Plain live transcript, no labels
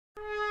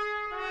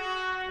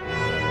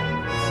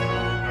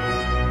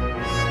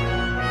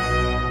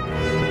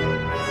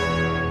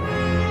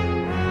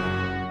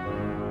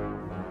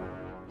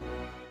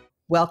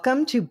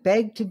Welcome to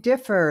Beg to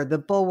Differ, the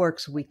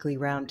Bulwark's weekly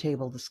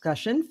roundtable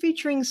discussion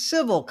featuring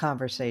civil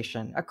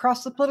conversation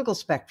across the political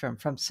spectrum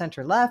from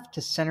center left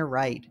to center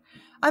right.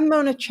 I'm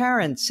Mona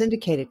Charan,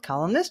 syndicated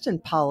columnist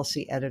and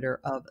policy editor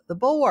of the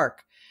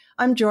Bulwark.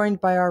 I'm joined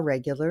by our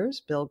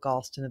regulars, Bill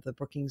Galston of the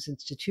Brookings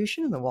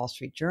Institution and the Wall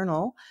Street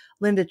Journal,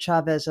 Linda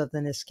Chavez of the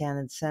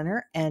Niskanen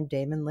Center, and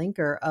Damon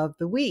Linker of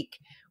The Week.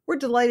 We're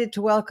delighted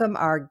to welcome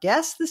our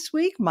guest this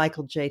week,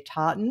 Michael J.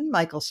 Totten.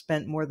 Michael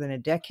spent more than a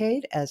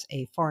decade as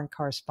a foreign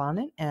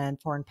correspondent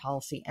and foreign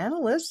policy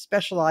analyst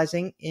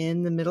specializing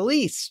in the Middle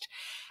East.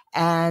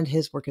 And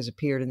his work has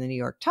appeared in the New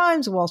York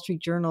Times, the Wall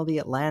Street Journal, the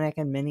Atlantic,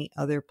 and many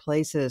other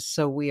places.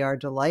 So we are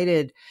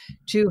delighted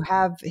to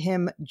have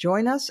him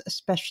join us,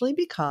 especially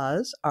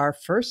because our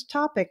first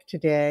topic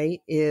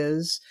today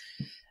is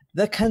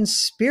the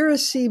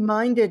conspiracy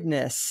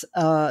mindedness,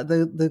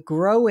 the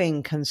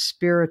growing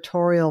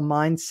conspiratorial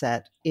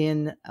mindset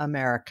in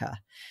America.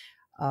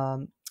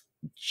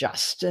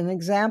 Just an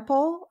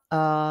example,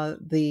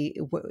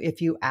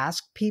 if you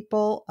ask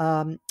people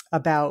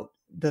about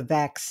the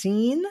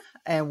vaccine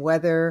and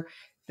whether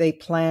they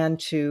plan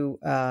to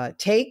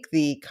take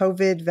the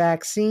COVID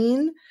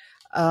vaccine,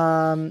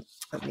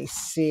 let me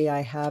see,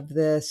 I have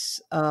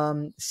this.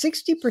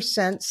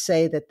 60%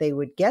 say that they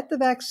would get the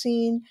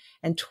vaccine,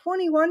 and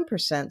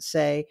 21%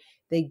 say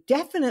they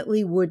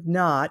definitely would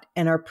not,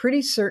 and are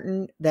pretty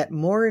certain that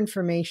more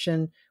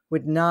information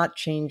would not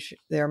change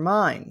their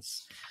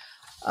minds.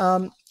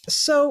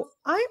 So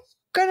I'm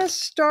going to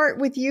start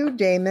with you,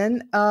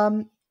 Damon.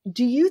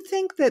 Do you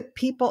think that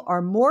people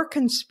are more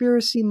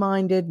conspiracy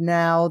minded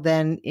now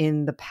than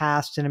in the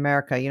past in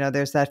America? You know,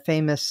 there's that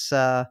famous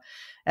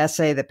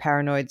essay, The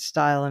Paranoid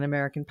Style in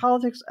American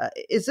Politics.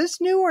 Is this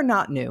new or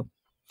not new?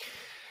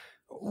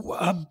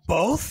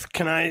 Both.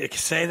 Can I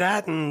say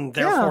that and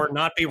therefore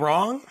not be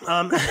wrong?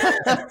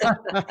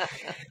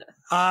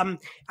 I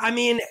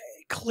mean,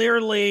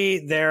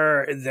 clearly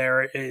there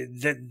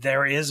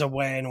is a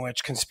way in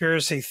which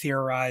conspiracy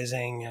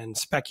theorizing and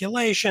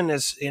speculation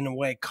is in a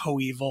way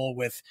coeval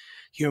with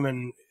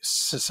human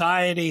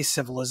society,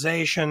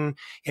 civilization.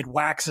 It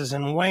waxes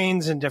and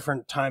wanes in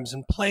different times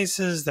and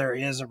places. There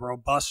is a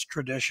robust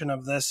tradition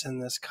of this in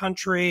this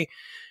country,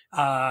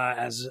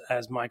 as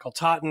Michael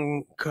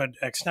Totten could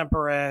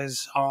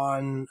extemporize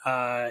on.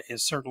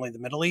 Is certainly the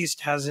Middle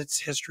East has its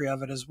history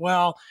of it as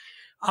well.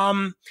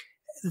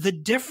 The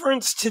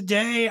difference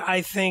today,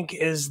 I think,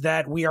 is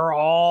that we are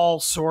all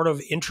sort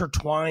of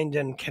intertwined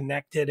and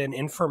connected, and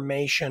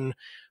information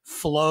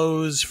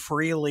flows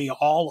freely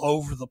all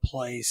over the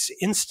place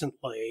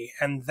instantly.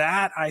 And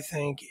that, I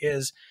think,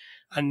 is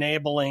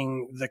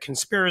enabling the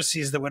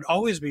conspiracies that would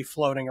always be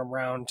floating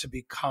around to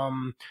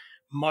become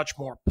much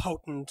more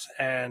potent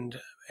and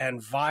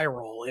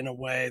viral in a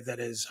way that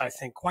is, I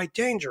think, quite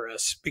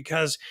dangerous,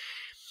 because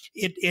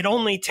it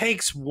only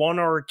takes one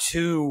or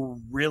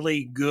two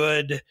really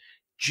good,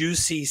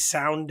 juicy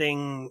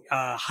sounding,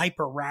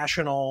 hyper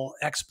rational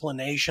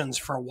explanations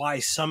for why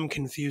some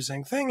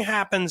confusing thing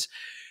happens,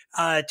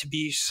 to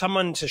be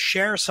someone to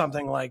share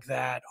something like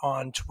that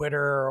on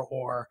Twitter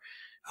or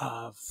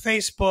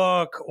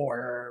Facebook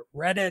or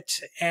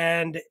Reddit,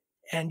 and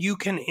you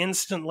can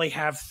instantly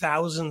have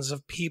thousands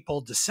of people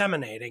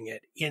disseminating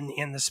it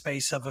in the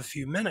space of a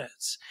few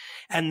minutes.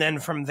 And then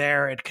from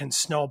there, it can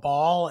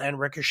snowball and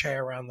ricochet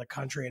around the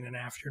country in an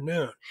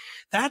afternoon.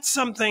 That's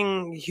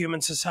something human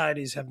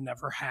societies have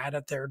never had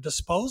at their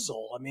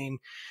disposal. I mean,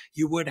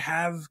 you would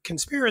have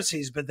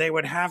conspiracies, but they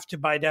would have to,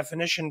 by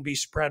definition, be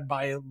spread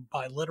by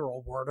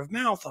literal word of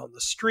mouth on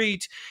the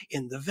street,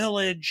 in the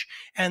village,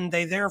 and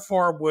they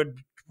therefore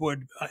would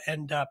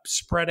end up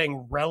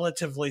spreading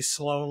relatively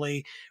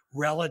slowly,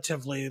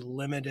 relatively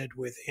limited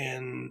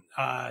within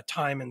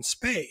time and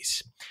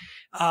space.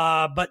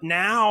 But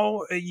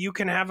now you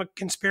can have a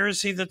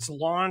conspiracy that's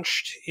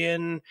launched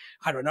in,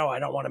 I don't know, I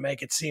don't want to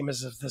make it seem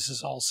as if this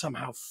is all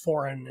somehow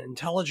foreign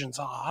intelligence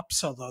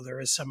ops, although there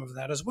is some of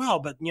that as well.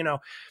 But, you know,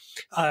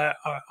 a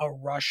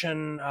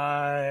Russian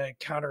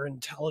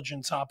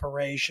counterintelligence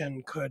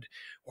operation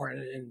or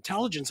an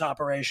intelligence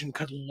operation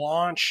could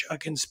launch a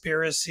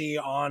conspiracy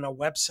on a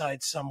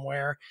website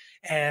somewhere,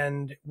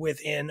 and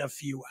within a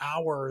few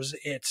hours,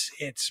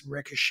 it's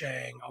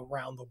ricocheting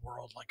around the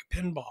world like a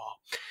pinball.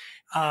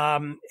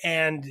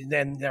 And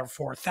then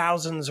therefore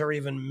thousands or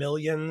even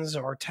millions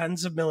or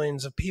tens of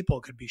millions of people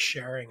could be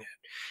sharing it.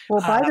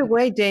 Well, by the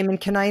way, Damon,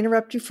 can I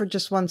interrupt you for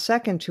just 1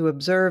 second to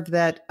observe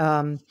that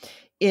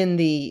in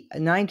the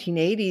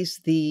 1980s,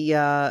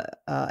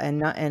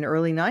 and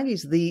early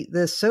 90s,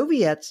 the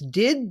Soviets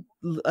did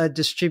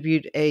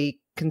distribute a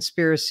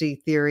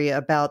conspiracy theory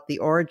about the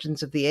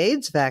origins of the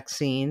AIDS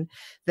vaccine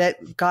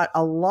that got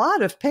a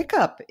lot of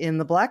pickup in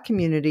the Black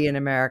community in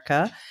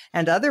America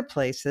and other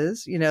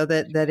places, you know,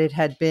 that it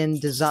had been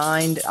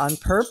designed on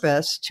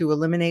purpose to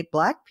eliminate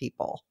Black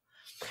people.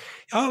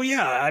 Oh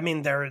yeah, I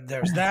mean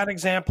there's that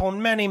example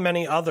and many,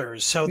 many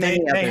others. So they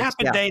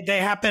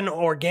happen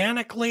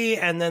organically,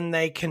 and then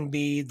they can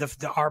be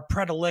our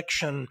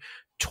predilection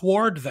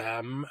toward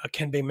them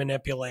can be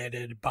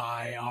manipulated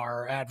by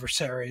our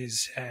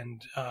adversaries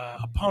and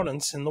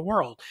opponents in the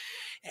world.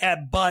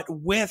 But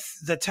with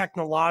the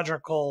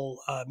technological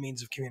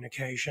means of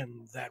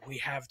communication that we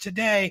have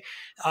today,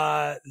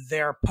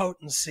 their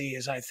potency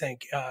is, I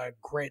think,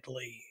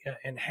 greatly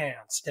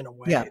enhanced in a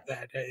way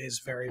that is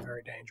very,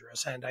 very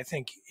dangerous. And I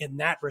think in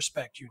that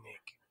respect,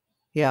 unique.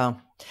 Yeah.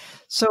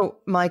 So,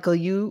 Michael,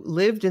 you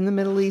lived in the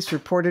Middle East,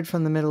 reported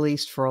from the Middle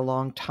East for a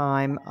long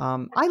time.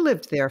 I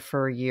lived there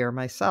for a year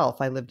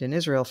myself. I lived in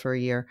Israel for a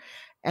year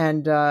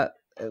and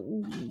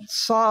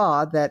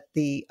saw that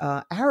the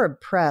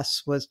Arab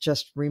press was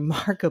just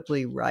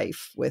remarkably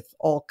rife with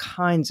all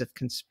kinds of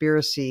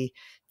conspiracy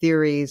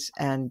theories,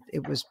 and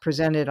it was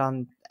presented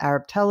on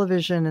Arab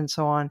television and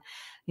so on.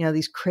 You know,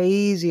 these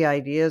crazy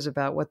ideas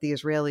about what the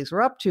Israelis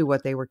were up to,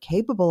 what they were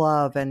capable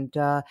of,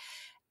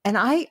 and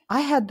I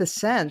had the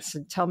sense,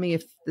 and tell me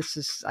if this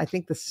is, I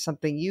think this is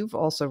something you've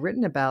also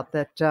written about,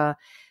 that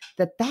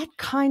that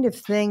kind of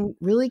thing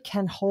really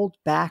can hold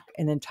back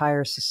an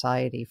entire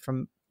society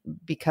from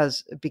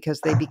because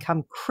they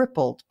become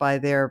crippled by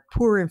their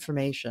poor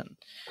information.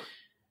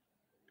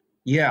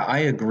 Yeah, I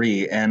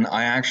agree, and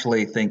I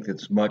actually think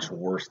it's much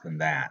worse than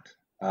that.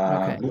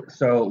 Okay.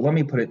 So let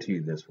me put it to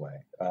you this way.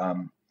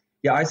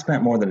 Yeah, I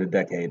spent more than a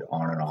decade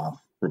on and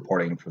off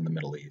reporting from the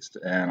Middle East,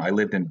 and I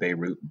lived in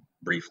Beirut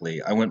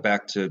briefly. I went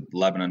back to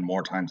Lebanon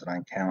more times than I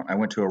can count. I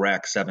went to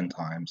Iraq 7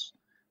 times.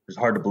 It's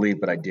hard to believe,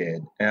 but I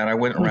did. And I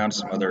went around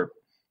some other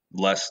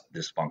less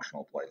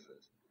dysfunctional places.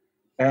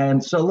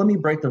 And so let me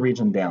break the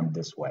region down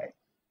this way.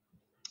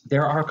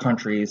 There are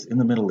countries in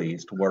the Middle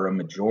East where a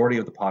majority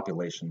of the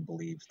population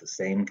believes the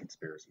same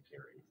conspiracy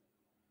theories.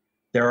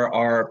 There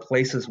are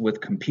places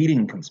with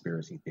competing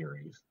conspiracy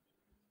theories.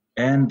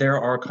 And there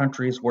are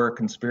countries where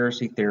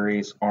conspiracy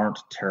theories aren't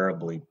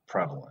terribly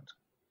prevalent.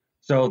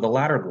 So the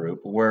latter group,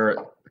 where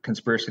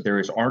conspiracy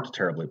theories aren't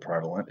terribly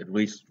prevalent, at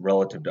least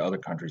relative to other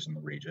countries in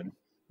the region,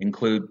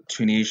 include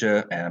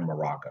Tunisia and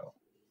Morocco.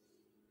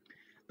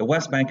 The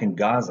West Bank and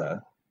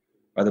Gaza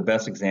are the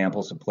best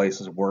examples of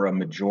places where a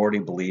majority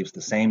believes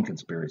the same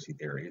conspiracy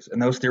theories,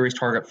 and those theories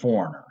target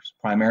foreigners,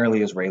 primarily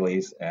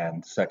Israelis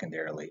and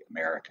secondarily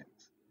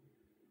Americans.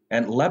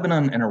 And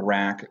Lebanon and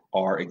Iraq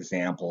are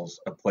examples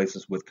of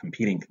places with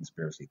competing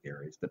conspiracy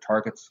theories that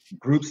targets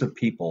groups of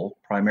people,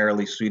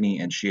 primarily Sunni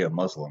and Shia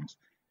Muslims,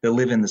 that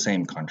live in the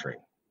same country.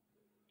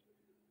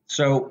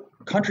 So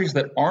countries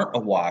that aren't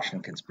awash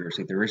in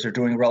conspiracy theories are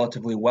doing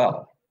relatively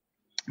well.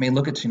 I mean,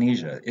 look at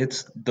Tunisia.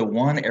 It's the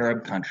one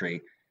Arab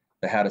country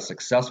that had a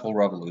successful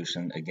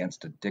revolution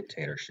against a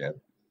dictatorship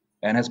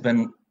and has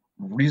been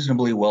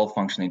reasonably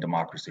well-functioning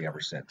democracy ever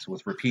since,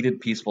 with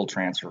repeated peaceful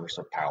transfers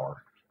of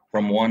power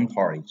from one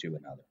party to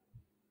another.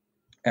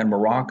 And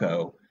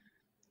Morocco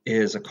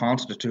is a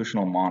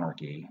constitutional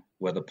monarchy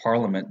with a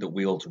parliament that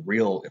wields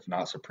real, if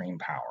not supreme,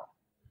 power.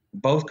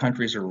 Both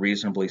countries are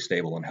reasonably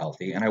stable and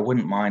healthy, and I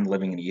wouldn't mind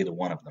living in either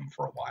one of them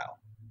for a while.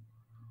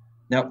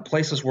 Now,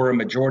 places where a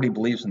majority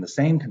believes in the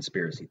same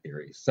conspiracy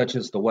theories, such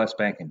as the West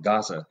Bank and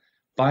Gaza,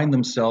 find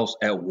themselves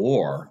at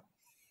war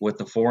with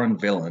the foreign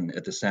villain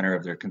at the center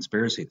of their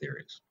conspiracy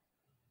theories.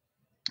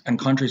 And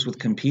countries with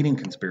competing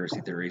conspiracy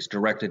theories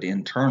directed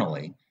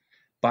internally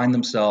find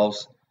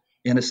themselves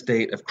in a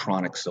state of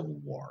chronic civil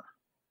war.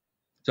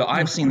 So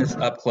I've seen this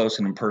up close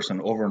and in person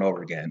over and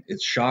over again.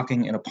 It's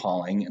shocking and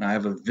appalling, and I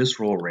have a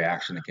visceral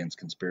reaction against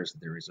conspiracy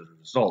theories as a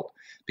result,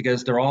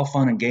 because they're all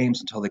fun and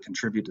games until they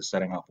contribute to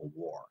setting up a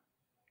war.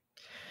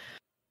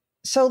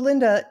 So,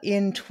 Linda,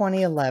 in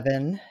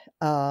 2011,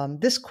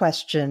 this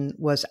question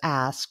was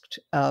asked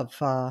of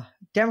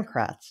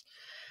Democrats.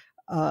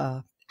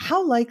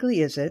 How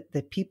likely is it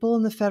that people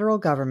in the federal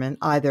government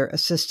either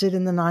assisted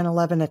in the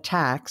 9/11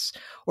 attacks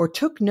or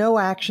took no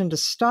action to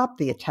stop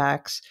the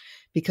attacks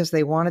because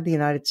they wanted the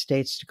United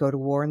States to go to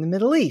war in the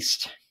Middle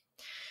East?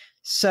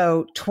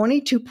 So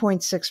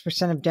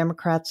 22.6% of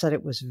Democrats said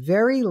it was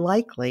very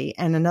likely,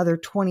 and another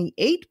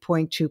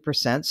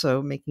 28.2%,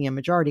 so making a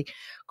majority,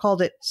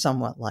 called it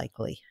somewhat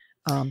likely.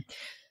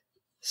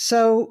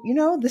 So, you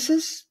know, this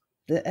is,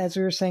 as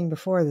we were saying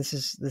before, this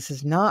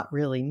is not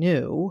really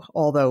new,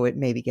 although it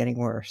may be getting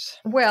worse.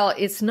 Well,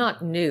 it's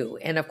not new.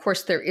 And of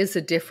course, there is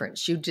a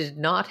difference. You did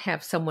not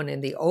have someone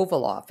in the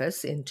Oval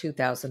Office in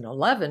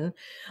 2011,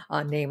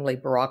 namely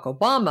Barack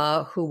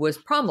Obama, who was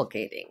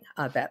promulgating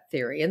that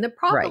theory. And the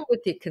problem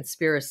with the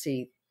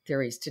conspiracy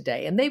theories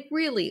today, and they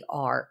really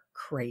are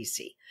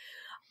crazy.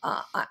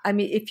 I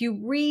mean, if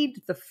you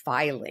read the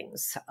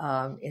filings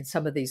in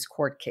some of these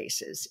court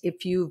cases,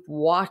 if you've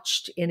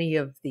watched any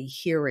of the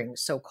hearings,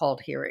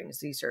 so-called hearings,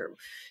 these are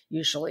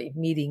usually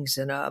meetings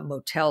in a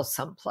motel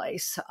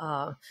someplace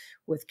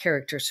with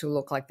characters who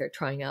look like they're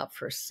trying out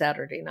for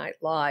Saturday Night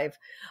Live.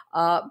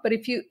 But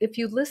if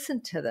you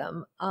listen to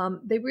them,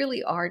 they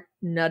really are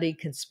nutty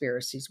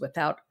conspiracies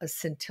without a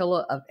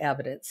scintilla of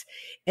evidence.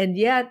 And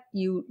yet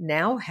you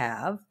now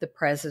have the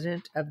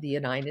President of the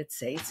United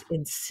States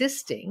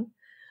insisting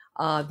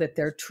that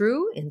they're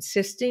true,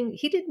 insisting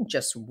he didn't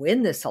just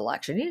win this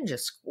election. He didn't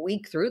just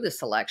squeak through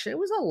this election. It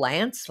was a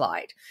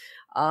landslide.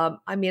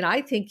 I mean,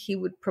 I think he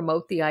would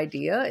promote the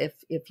idea,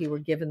 if he were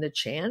given the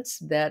chance,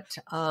 that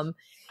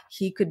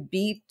he could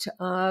beat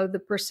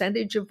the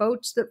percentage of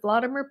votes that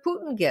Vladimir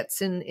Putin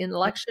gets in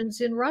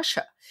elections in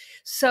Russia.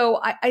 So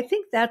I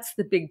think that's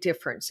the big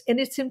difference. And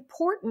it's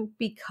important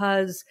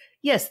because,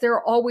 yes, there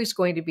are always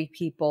going to be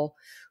people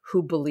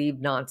who believe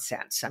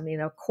nonsense. I mean,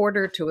 a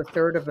quarter to a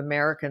third of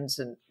Americans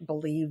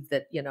believe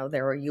that,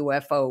 there are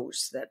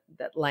UFOs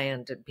that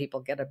land and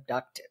people get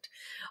abducted.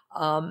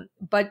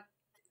 But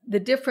the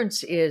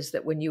difference is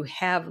that when you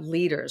have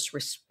leaders,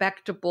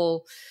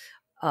 respectable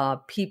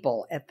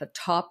people at the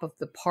top of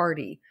the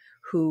party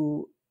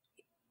who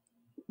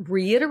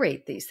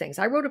reiterate these things.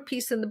 I wrote a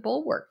piece in the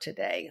Bulwark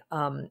today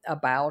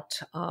about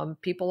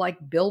people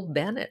like Bill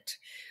Bennett,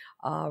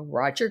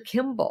 Roger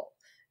Kimball,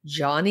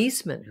 John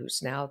Eastman,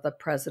 who's now the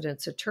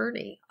president's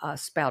attorney,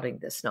 spouting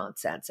this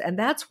nonsense. And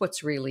that's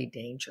what's really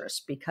dangerous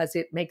because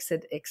it makes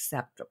it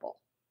acceptable.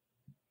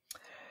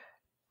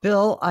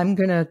 Bill, I'm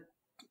going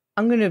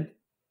to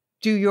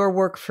do your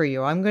work for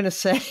you. I'm going to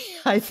say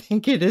I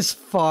think it is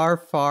far,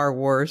 far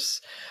worse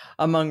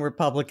among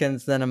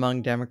Republicans than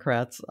among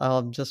Democrats.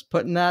 I'm just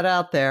putting that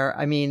out there.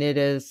 I mean, it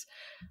is,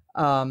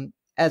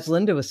 as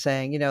Linda was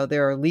saying,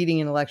 there are leading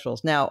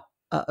intellectuals now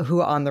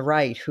who on the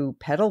right who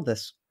peddle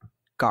this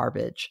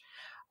garbage,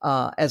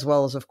 as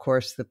well as, of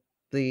course,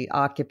 the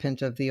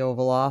occupant of the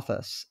Oval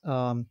Office.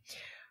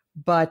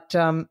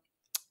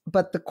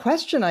 But the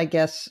question, I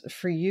guess,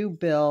 for you,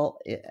 Bill,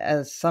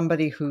 as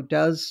somebody who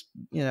does,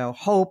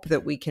 hope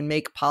that we can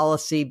make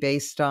policy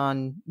based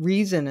on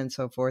reason and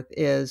so forth,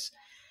 is,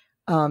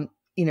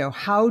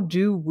 how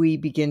do we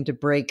begin to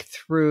break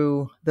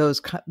through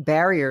those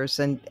barriers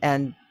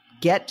and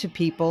get to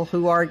people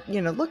who are,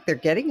 look, they're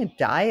getting a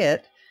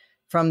diet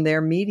from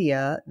their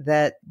media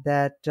that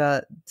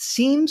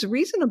seems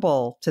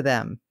reasonable to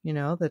them,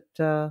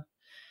 that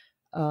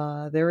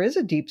there is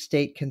a deep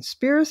state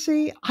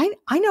conspiracy.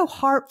 I know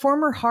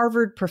former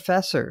Harvard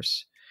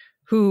professors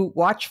who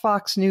watch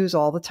Fox News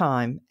all the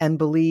time and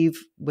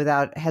believe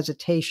without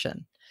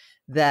hesitation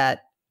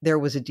that there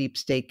was a deep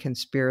state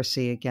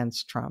conspiracy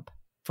against Trump,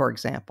 for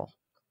example.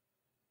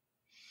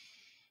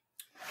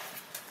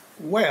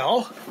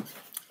 Well,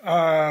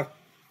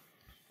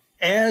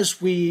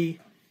 as we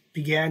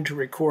began to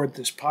record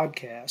this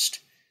podcast,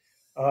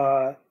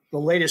 the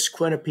latest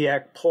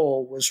Quinnipiac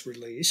poll was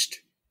released.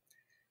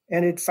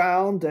 And it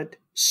found that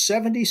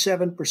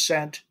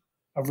 77%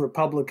 of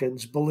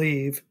Republicans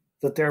believe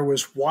that there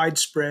was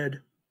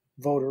widespread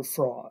voter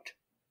fraud.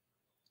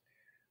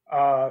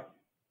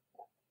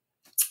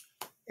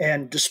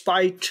 And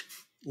despite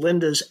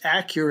Linda's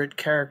accurate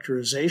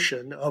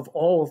characterization of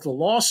all of the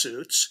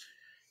lawsuits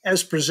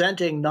as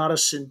presenting not a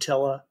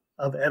scintilla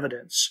of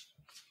evidence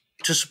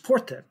to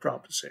support that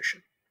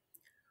proposition.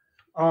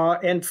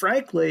 And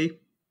frankly,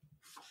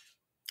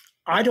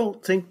 I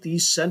don't think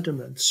these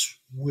sentiments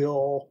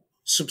will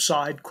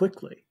subside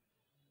quickly.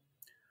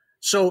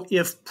 So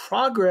if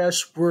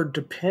progress were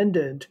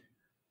dependent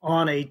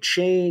on a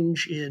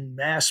change in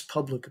mass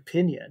public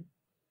opinion,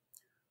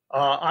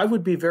 I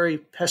would be very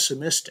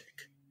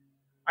pessimistic.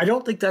 I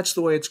don't think that's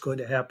the way it's going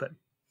to happen.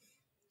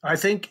 I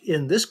think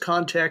in this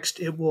context,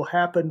 it will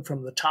happen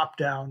from the top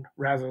down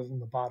rather than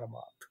the bottom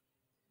up.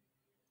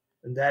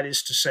 And that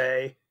is to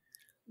say,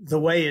 the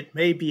way it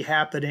may be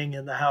happening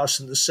in the House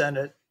and the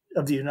Senate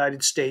of the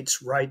United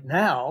States right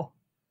now,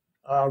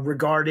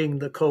 regarding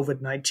the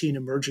COVID-19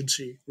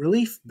 emergency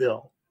relief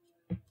bill,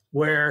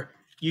 where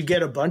you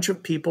get a bunch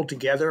of people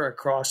together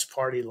across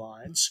party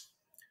lines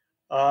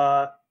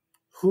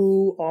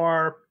who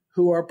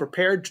are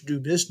prepared to do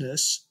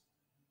business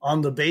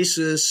on the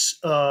basis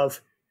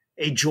of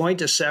a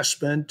joint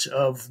assessment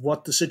of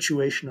what the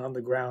situation on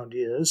the ground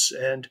is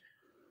and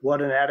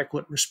what an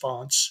adequate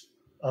response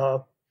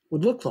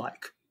would look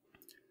like.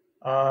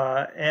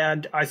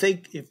 And I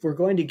think if we're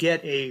going to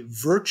get a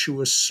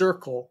virtuous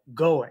circle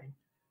going,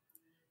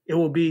 it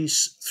will be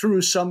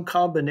through some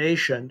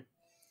combination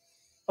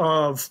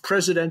of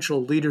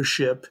presidential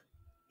leadership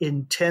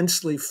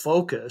intensely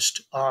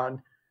focused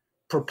on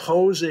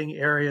proposing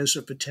areas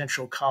of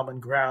potential common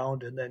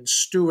ground and then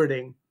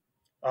stewarding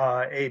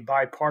a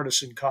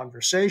bipartisan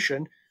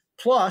conversation,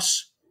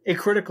 plus a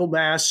critical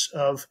mass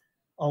of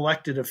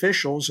elected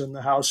officials in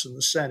the House and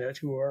the Senate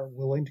who are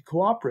willing to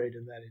cooperate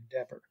in that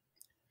endeavor.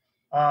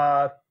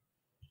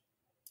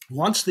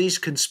 Once these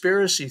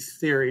conspiracy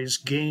theories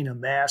gain a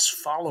mass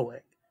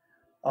following,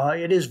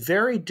 it is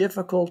very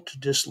difficult to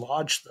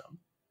dislodge them.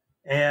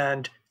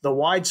 And the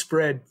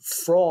widespread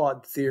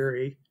fraud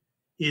theory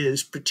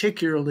is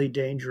particularly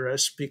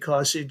dangerous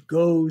because it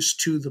goes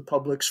to the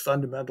public's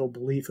fundamental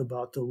belief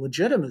about the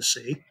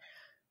legitimacy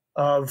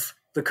of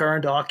the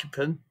current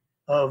occupant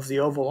of the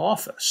Oval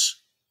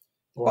Office.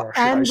 Or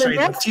and the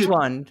next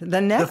one.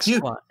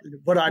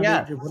 What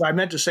I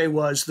meant to say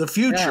was the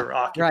future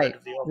occupant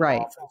of the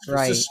Oval Office.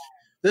 Right.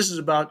 This is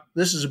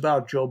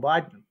about Joe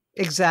Biden.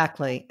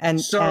 Exactly.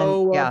 And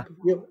so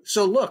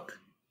look,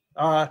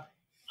 I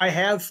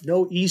have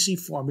no easy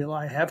formula.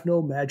 I have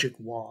no magic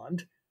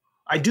wand.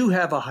 I do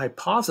have a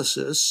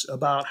hypothesis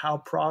about how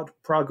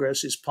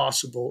progress is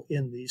possible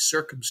in these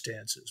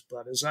circumstances.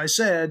 But as I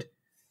said,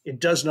 it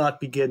does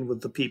not begin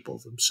with the people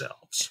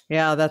themselves.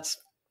 Yeah, that's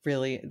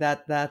really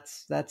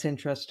that's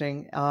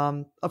interesting.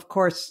 Of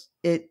course,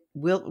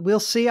 we'll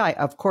see.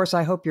 Of course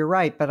I hope you're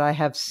right, but I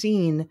have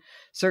seen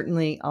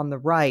certainly on the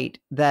right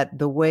that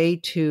the way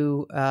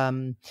to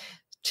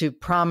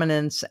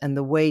prominence and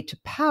the way to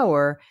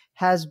power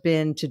has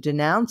been to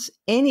denounce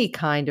any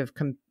kind of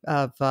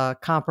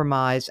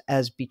compromise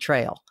as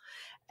betrayal.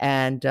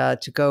 And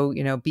to go,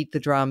 beat the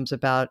drums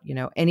about,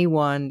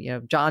 anyone,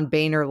 John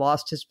Boehner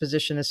lost his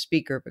position as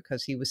speaker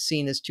because he was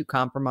seen as too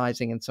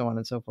compromising and so on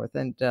and so forth.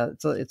 And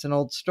it's an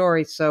old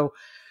story. So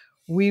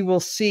we will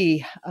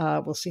see.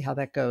 We'll see how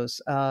that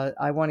goes.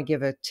 I want to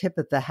give a tip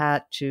of the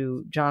hat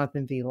to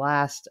Jonathan V.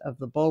 Last of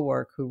the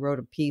Bulwark, who wrote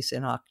a piece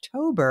in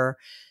October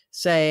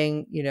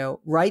saying,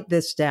 write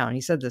this down.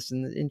 He said this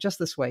in just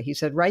this way. He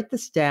said, write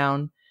this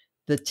down.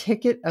 The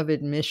ticket of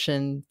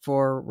admission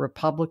for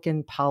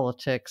Republican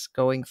politics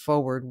going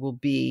forward will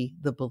be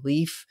the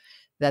belief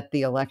that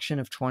the election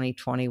of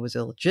 2020 was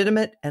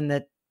illegitimate and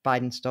that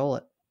Biden stole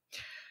it.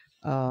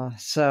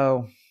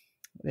 So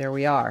there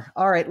we are.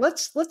 All right,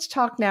 let's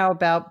talk now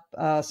about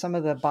some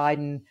of the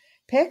Biden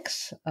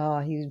picks.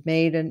 He's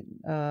made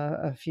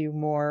a few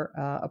more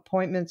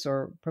appointments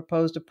or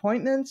proposed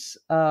appointments.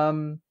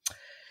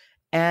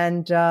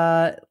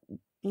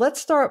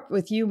 Let's start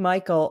with you,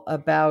 Michael,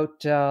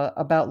 about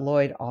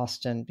Lloyd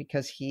Austin,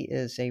 because he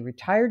is a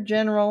retired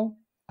general,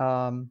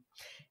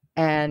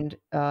 and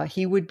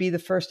he would be the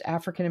first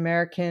African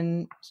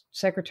American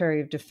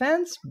Secretary of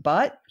Defense,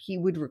 but he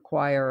would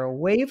require a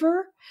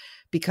waiver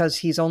because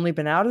he's only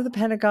been out of the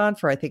Pentagon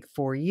for, I think,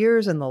 4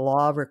 years, and the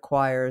law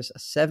requires a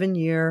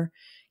 7-year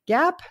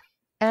gap.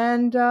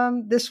 And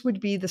this would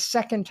be the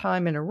second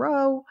time in a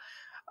row,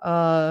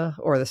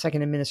 or the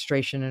second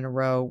administration in a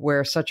row,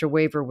 where such a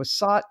waiver was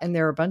sought. And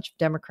there are a bunch of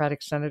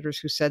Democratic senators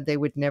who said they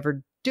would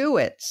never do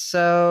it.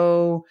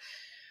 So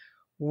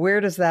where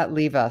does that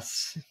leave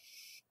us?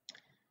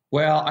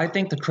 Well, I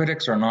think the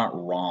critics are not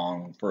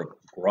wrong for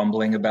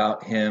grumbling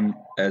about him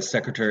as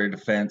Secretary of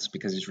Defense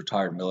because he's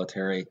retired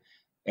military.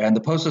 And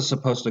the post is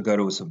supposed to go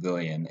to a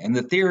civilian. And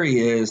the theory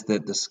is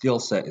that the skill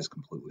set is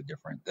completely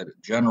different, that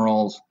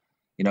generals,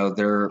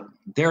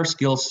 their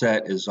skill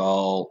set is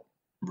all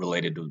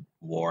related to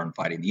war and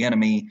fighting the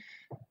enemy.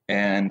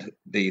 And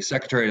the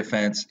Secretary of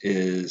Defense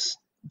is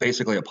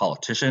basically a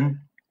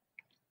politician,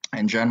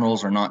 and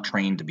generals are not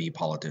trained to be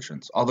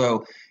politicians.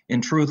 Although,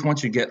 in truth,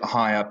 once you get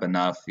high up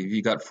enough, if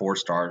you got 4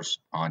 stars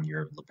on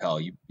your lapel,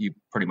 you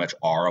pretty much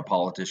are a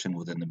politician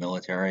within the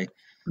military.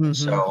 Mm-hmm.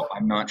 So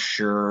I'm not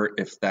sure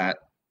if that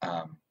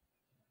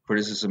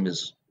criticism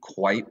is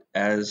quite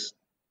as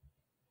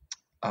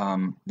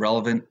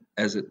relevant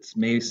as it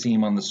may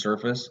seem on the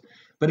surface.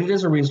 But it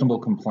is a reasonable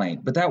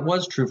complaint. But that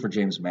was true for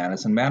James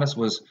Mattis, and Mattis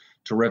was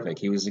terrific.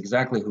 He was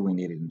exactly who we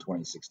needed in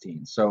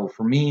 2016. So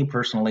for me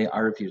personally, I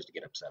refuse to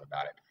get upset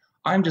about it.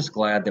 I'm just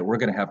glad that we're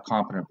going to have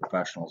competent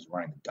professionals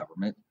running the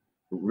government,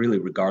 really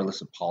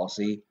regardless of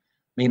policy.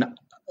 I mean,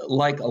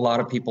 like a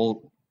lot of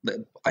people,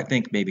 I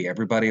think maybe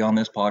everybody on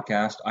this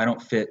podcast, I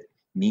don't fit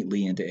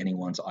neatly into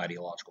anyone's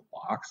ideological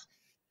box.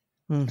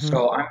 Mm-hmm.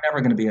 So I'm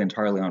never going to be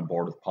entirely on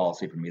board with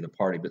policy from either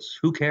party, but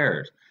who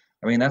cares?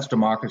 I mean, that's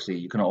democracy.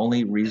 You can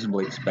only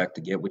reasonably expect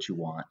to get what you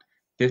want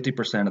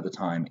 50% of the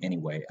time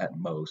anyway, at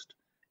most.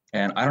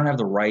 And I don't have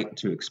the right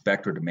to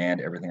expect or demand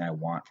everything I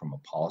want from a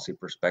policy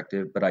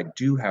perspective, but I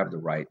do have the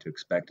right to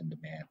expect and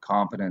demand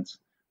competence,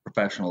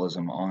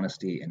 professionalism,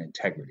 honesty, and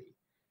integrity.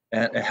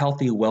 A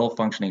healthy,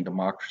 well-functioning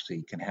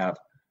democracy can have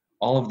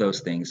all of those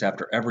things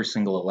after every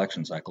single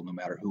election cycle, no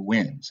matter who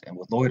wins. And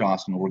with Lloyd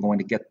Austin, we're going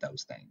to get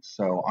those things.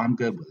 So I'm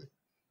good with it.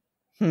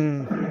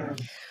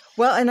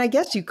 Well, and I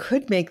guess you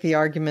could make the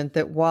argument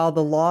that while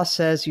the law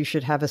says you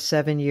should have a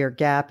 7-year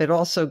gap, it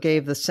also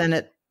gave the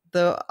Senate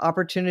the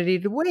opportunity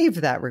to waive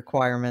that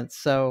requirement.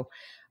 So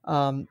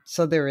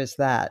there is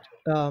that.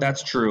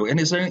 That's true. And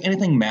is there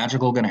anything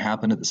magical going to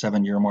happen at the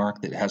 7-year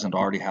mark that hasn't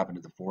already happened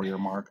at the 4-year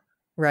mark?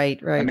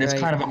 Right. I mean, it's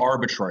kind of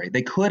arbitrary.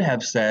 They could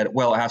have said,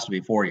 well, it has to be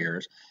 4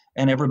 years.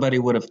 And everybody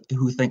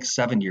who thinks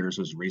 7 years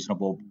was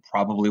reasonable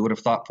probably would have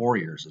thought 4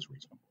 years is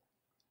reasonable.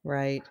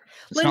 Right.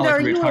 It's Linda, not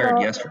like we retired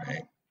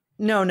yesterday.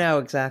 No,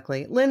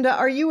 exactly. Linda,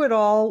 are you at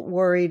all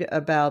worried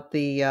about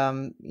the,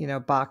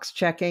 box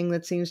checking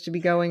that seems to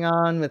be going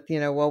on with,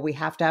 we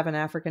have to have an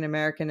African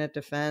American at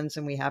defense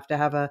and we have to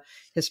have a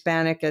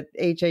Hispanic at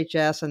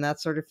HHS and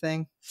that sort of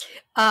thing?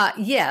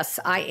 Yes,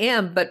 I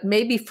am, but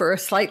maybe for a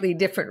slightly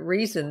different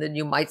reason than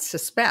you might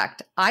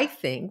suspect. I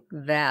think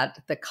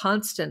that the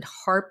constant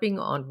harping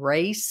on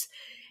race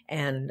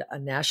and a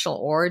national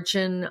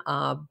origin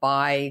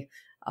by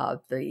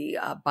the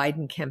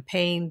Biden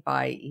campaign,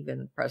 by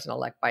even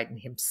President-elect Biden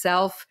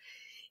himself,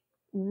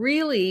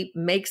 really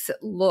makes it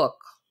look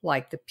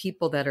like the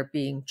people that are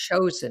being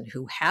chosen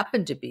who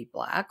happen to be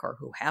Black or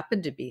who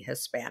happen to be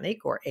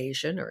Hispanic or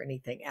Asian or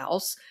anything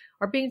else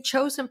are being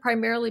chosen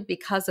primarily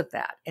because of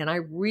that. And I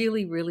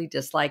really, really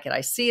dislike it.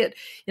 I see it.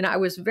 I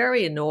was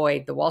very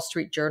annoyed. The Wall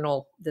Street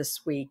Journal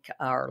this week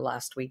or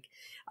last week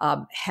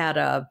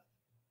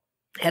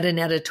had an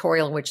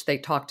editorial in which they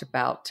talked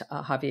about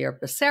Javier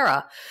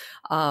Becerra,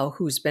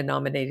 who's been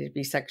nominated to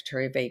be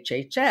Secretary of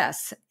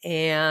HHS.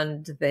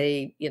 And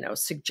they,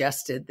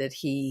 suggested that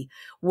he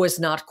was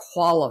not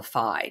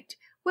qualified.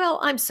 Well,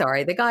 I'm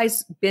sorry. The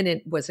guy's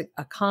was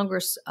a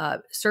Congress,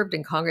 served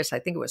in Congress, I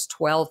think it was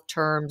 12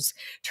 terms,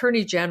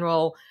 Attorney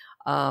General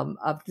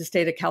of the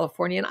state of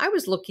California. And I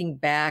was looking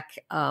back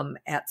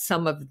at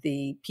some of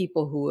the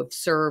people who have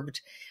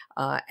served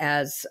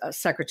as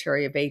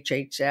Secretary of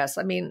HHS.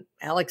 I mean,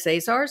 Alex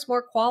Azar is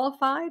more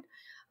qualified.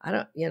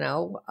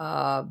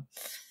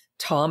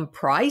 Tom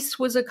Price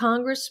was a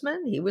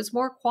congressman. He was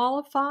more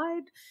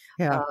qualified.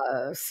 Yeah.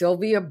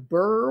 Sylvia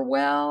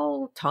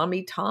Burwell,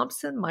 Tommy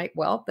Thompson,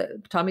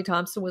 Tommy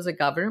Thompson was a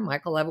governor.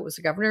 Michael Leavitt was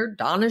a governor.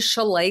 Donna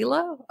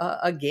Shalala,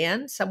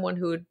 again, someone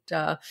who had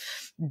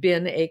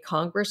been a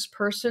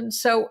congressperson.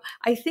 So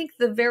I think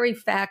the very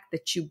fact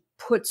that you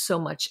put so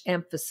much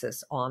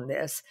emphasis on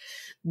this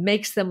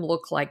makes them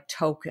look like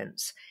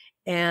tokens.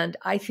 And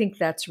I think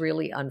that's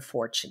really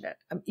unfortunate.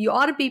 You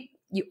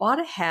ought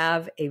to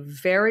have a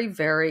very,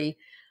 very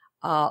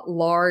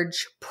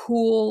large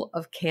pool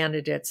of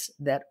candidates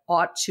that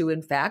ought to,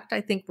 in fact,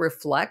 I think,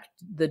 reflect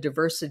the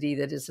diversity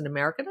that is in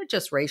America, not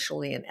just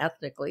racially and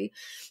ethnically,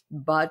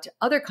 but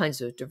other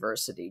kinds of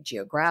diversity,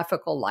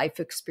 geographical, life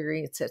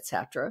experience,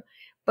 etc.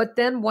 But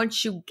then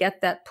once you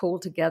get that pool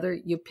together,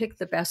 you pick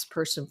the best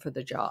person for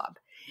the job.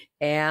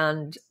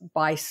 And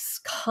by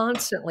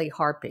constantly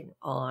harping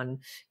on,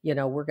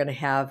 we're going to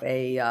have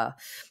a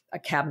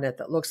cabinet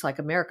that looks like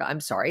America.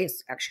 I'm sorry,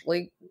 it's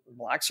actually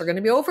Blacks are going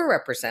to be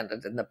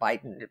overrepresented in the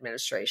Biden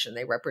administration.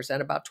 They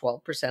represent about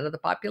 12% of the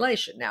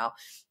population. Now,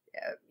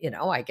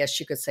 I guess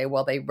you could say,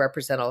 well, they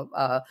represent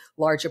a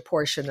larger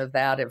portion of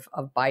that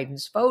of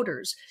Biden's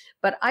voters.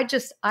 But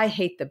I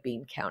hate the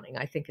bean counting.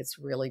 I think it's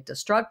really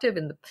destructive,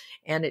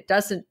 and it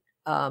doesn't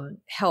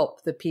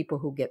help the people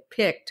who get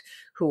picked,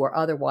 who are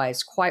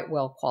otherwise quite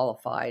well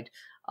qualified,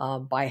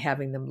 by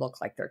having them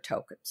look like they're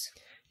tokens.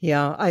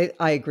 Yeah,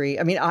 I agree.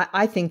 I mean,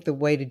 I think the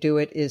way to do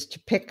it is to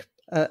pick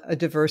a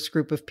diverse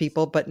group of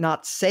people, but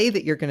not say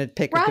that you're going to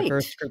pick a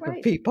diverse group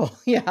of people.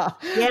 Yeah.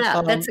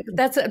 Yeah.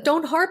 That's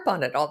don't harp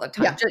on it all the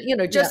time.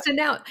 Yeah. Just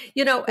announce,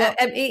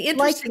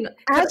 interesting. Like,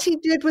 as he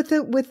did with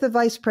the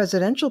vice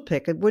presidential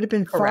pick, it would have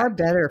been far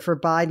better for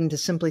Biden to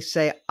simply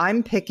say,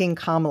 I'm picking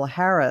Kamala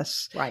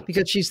Harris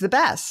because she's the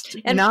best,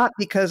 and not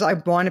because I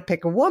want to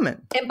pick a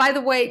woman. And by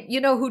the way,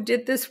 who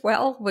did this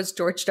well was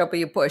George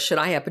W. Bush. And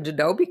I happen to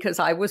know because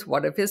I was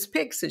one of his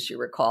picks, as you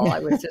recall. I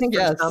was his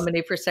first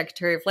nominee for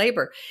Secretary of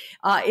Labor.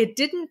 It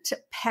didn't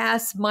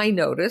pass my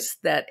notice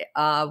that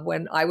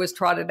when I was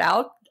trotted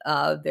out,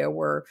 there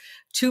were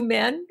two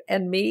men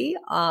and me.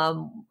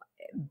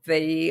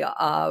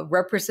 The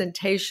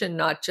representation,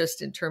 not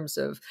just in terms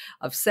of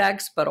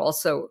sex, but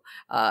also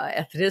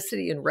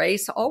ethnicity and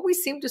race,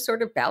 always seemed to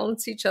sort of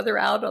balance each other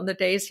out on the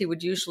days. He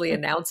would usually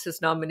announce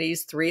his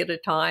nominees 3 at a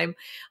time.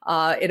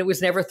 And it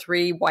was never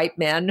 3 white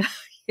men.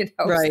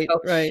 Right.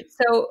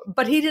 So,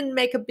 but he didn't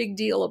make a big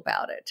deal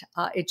about it.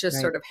 It just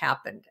sort of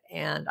happened.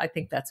 And I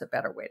think that's a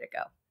better way to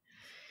go.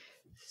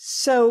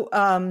 So,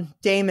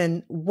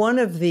 Damon, one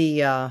of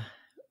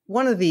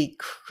the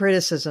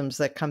criticisms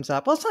that comes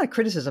up, well, it's not a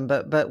criticism,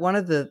 but one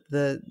of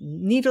the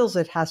needles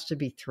that has to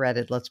be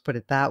threaded, let's put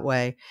it that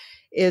way,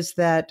 is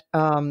that,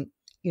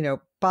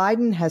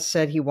 Biden has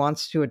said he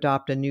wants to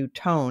adopt a new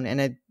tone.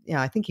 And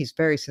I think he's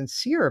very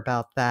sincere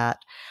about that.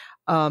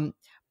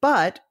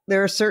 But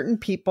there are certain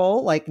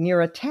people like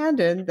Neera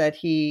Tanden that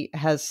he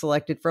has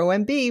selected for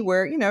OMB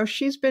where,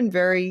 she's been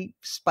very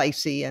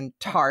spicy and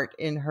tart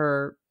in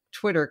her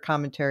Twitter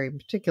commentary, in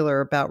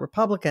particular about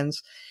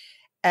Republicans.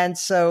 And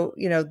so,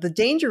 the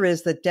danger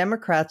is that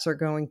Democrats are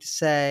going to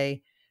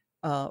say,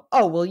 oh,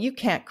 well, you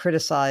can't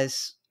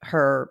criticize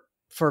her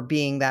for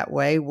being that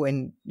way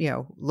when,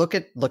 look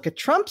at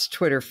Trump's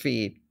Twitter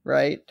feed,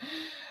 right?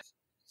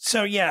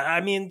 So, yeah,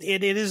 I mean,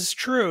 it is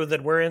true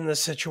that we're in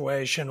this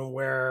situation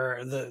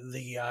where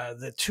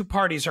the two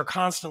parties are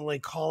constantly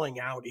calling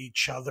out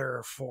each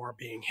other for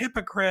being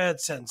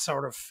hypocrites and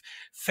sort of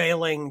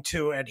failing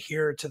to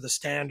adhere to the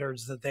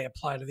standards that they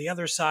apply to the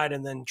other side,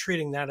 and then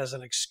treating that as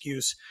an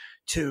excuse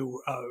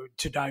to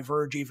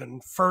diverge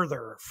even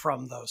further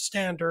from those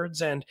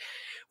standards. And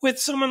with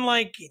someone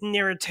like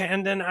Neera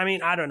Tanden, I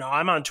mean, I don't know.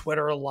 I'm on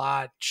Twitter a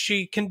lot.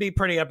 She can be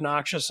pretty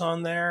obnoxious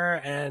on there,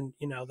 and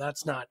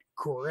that's not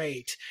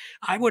great.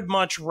 I would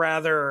much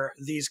rather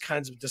these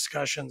kinds of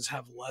discussions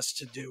have less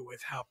to do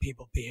with how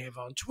people behave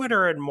on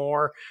Twitter and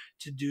more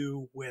to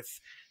do with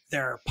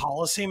their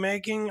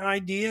policymaking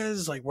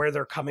ideas, like where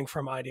they're coming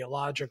from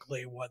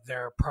ideologically, what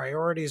their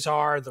priorities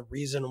are, the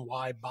reason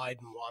why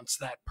Biden wants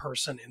that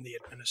person in the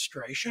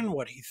administration,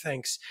 what he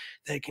thinks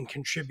they can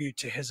contribute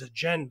to his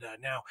agenda.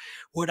 Now,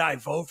 would I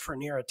vote for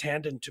Neera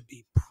Tanden to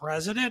be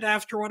president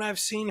after what I've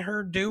seen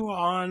her do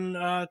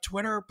on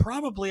Twitter?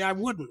 Probably I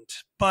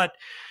wouldn't. But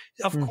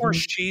of course,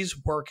 she's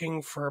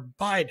working for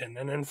Biden.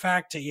 And in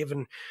fact, to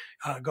even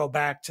go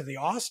back to the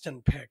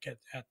Austin pick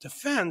at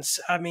defense,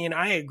 I mean,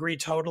 I agree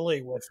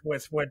totally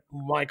with what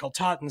Michael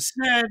Totten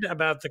said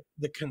about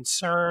the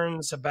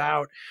concerns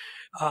about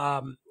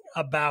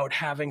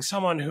having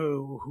someone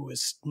who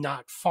is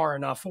not far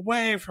enough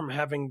away from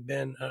having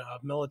been a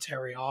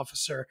military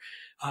officer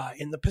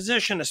in the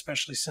position,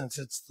 especially since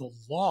it's the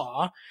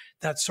law.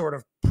 That's sort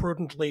of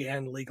prudently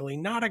and legally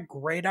not a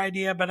great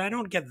idea, but I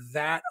don't get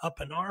that up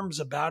in arms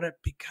about it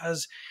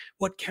because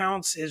what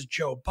counts is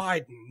Joe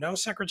Biden. No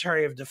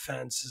Secretary of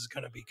Defense is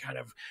going to be kind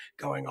of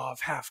going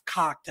off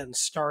half-cocked and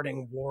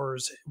starting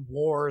wars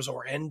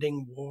or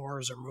ending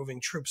wars or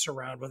moving troops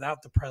around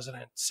without the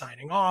president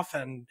signing off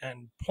and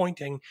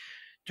pointing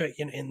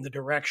in the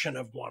direction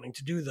of wanting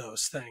to do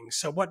those things.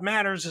 So what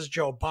matters is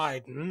Joe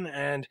Biden,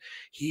 and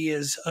he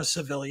is a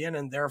civilian,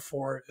 and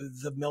therefore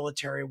the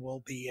military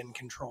will be in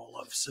control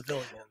of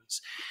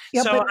civilians.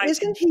 Yeah, so but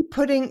isn't he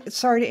putting,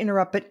 sorry to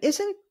interrupt, but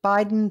isn't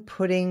Biden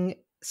putting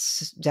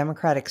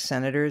Democratic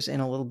senators in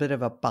a little bit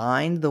of a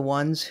bind, the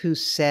ones who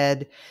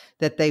said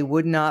that they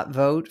would not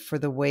vote for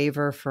the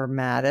waiver for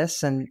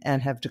Mattis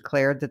and have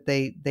declared that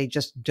they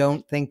just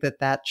don't think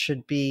that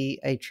should be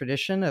a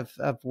tradition of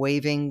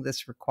waiving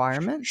this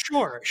requirement?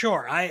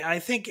 Sure. I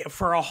think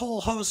for a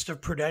whole host of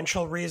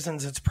prudential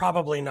reasons, it's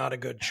probably not a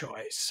good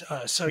choice.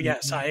 So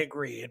yes, I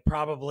agree. It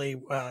probably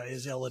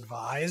is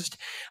ill-advised.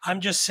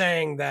 I'm just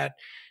saying that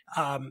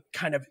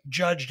kind of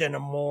judged in a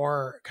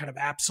more kind of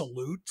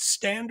absolute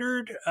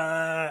standard,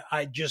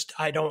 I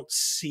don't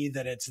see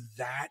that it's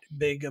that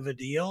big of a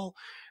deal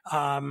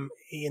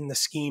in the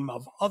scheme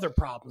of other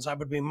problems. I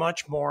would be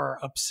much more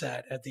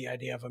upset at the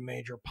idea of a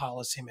major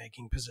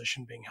policymaking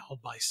position being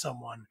held by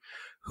someone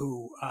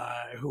who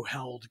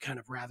held kind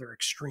of rather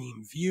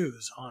extreme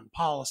views on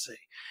policy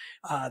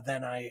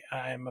than I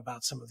am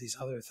about some of these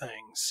other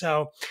things.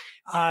 So,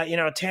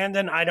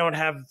 Tanden, I don't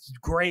have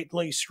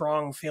greatly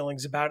strong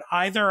feelings about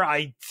either.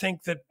 I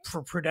think that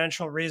for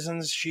prudential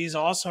reasons, she's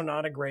also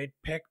not a great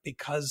pick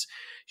because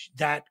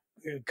that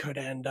could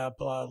end up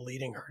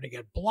leading her to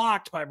get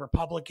blocked by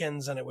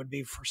Republicans, and it would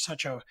be for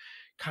such a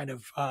kind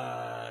of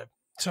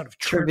sort of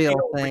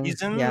trivial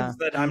reasons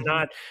that I'm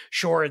not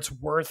sure it's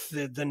worth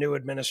the new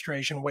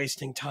administration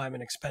wasting time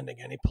and expending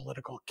any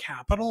political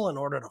capital in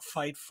order to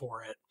fight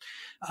for it.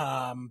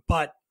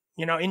 But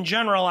in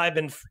general, I've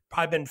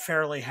been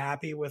fairly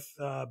happy with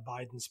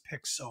Biden's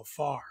picks so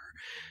far,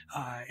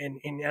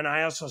 and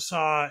I also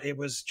saw it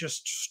was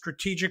just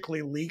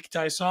strategically leaked.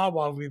 I saw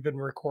while we've been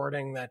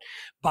recording that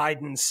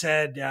Biden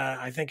said,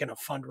 I think in a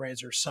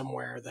fundraiser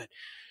somewhere, that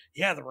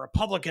the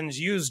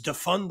Republicans used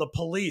defund the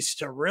police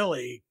to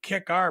really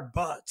kick our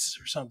butts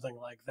or something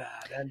like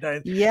that. And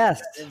yes.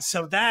 And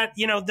so that,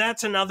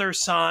 that's another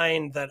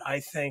sign that I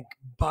think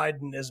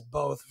Biden is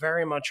both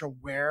very much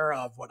aware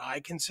of what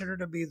I consider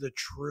to be the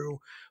true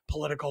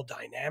political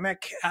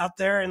dynamic out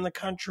there in the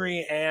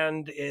country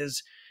and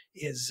is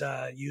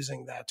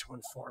using that to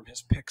inform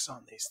his picks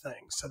on these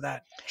things. So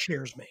that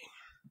cheers me.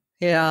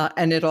 Yeah,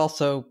 and it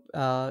also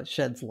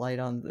sheds light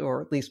on,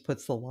 or at least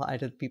puts the lie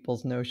to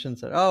people's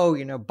notions that,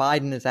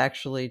 Biden is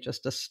actually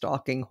just a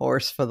stalking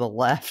horse for the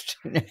left.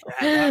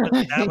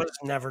 That was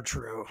never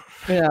true.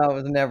 Yeah, it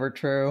was never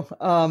true.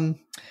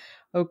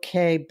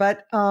 Okay,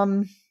 but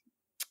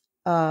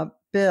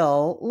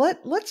Bill,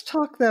 let's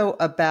talk though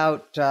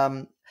about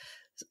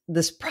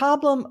this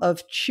problem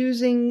of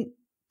choosing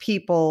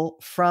people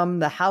from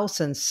the House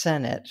and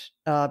Senate,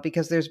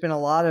 because there's been a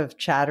lot of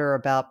chatter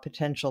about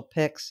potential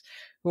picks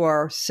who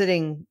are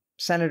sitting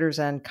senators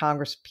and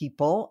Congress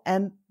people,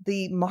 and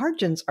the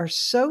margins are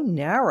so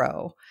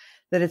narrow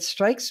that it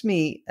strikes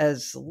me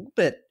as a little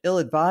bit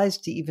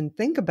ill-advised to even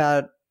think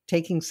about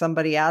taking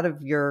somebody out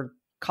of your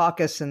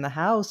caucus in the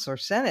House or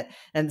Senate,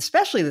 and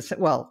especially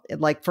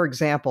for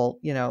example,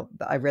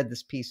 I read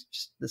this piece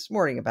just this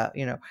morning about,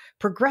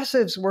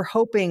 progressives were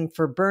hoping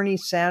for Bernie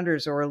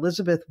Sanders or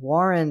Elizabeth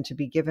Warren to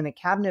be given a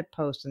cabinet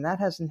post, and that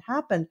hasn't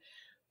happened.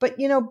 But,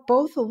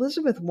 both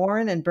Elizabeth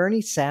Warren and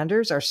Bernie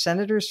Sanders are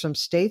senators from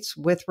states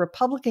with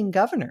Republican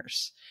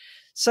governors.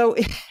 So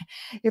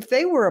if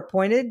they were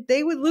appointed,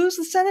 they would lose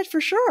the Senate for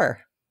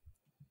sure.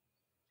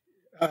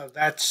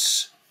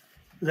 That's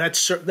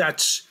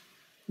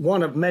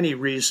one of many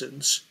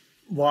reasons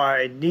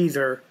why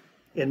neither,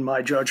 in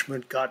my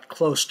judgment, got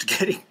close to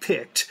getting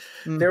picked.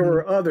 Mm-hmm. There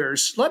were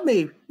others. Let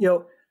me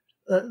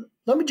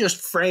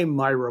just frame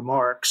my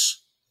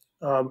remarks,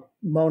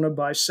 Mona,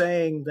 by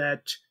saying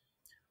that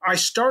I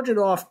started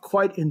off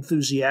quite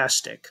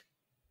enthusiastic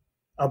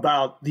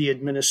about the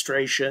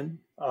administration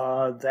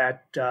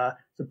that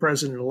the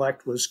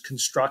president-elect was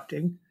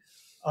constructing.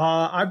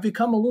 I've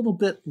become a little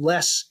bit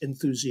less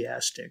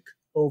enthusiastic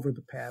over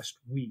the past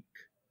week.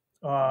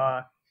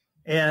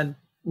 And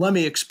let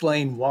me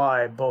explain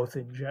why, both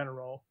in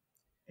general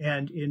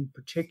and in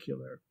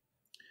particular.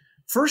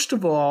 First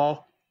of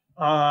all,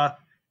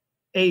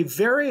 a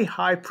very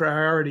high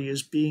priority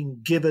is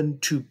being given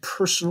to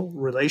personal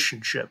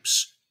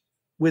relationships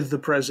with the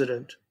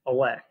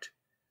president-elect.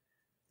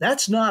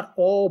 That's not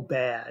all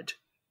bad,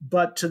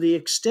 but to the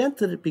extent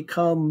that it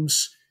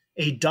becomes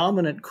a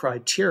dominant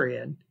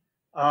criterion,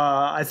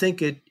 I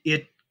think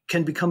it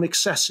can become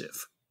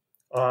excessive.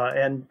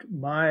 And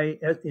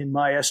in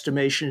my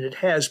estimation, it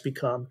has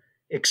become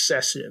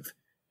excessive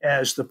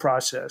as the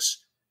process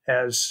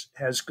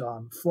has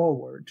gone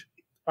forward.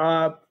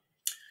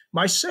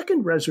 My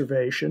second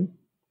reservation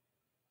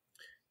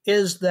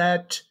is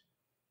that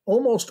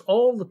almost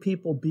all the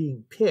people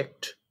being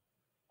picked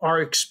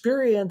are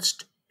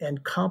experienced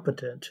and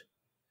competent,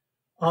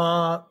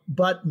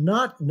 but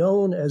not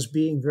known as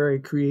being very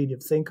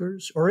creative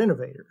thinkers or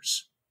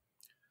innovators.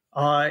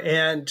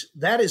 And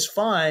that is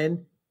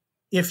fine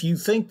if you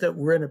think that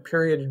we're in a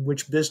period in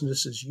which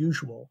business as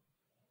usual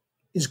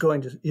is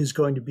going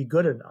to be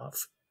good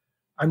enough.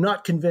 I'm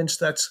not convinced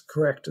that's the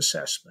correct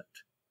assessment.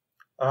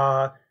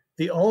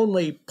 The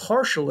only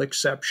partial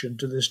exception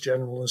to this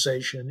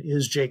generalization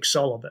is Jake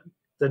Sullivan,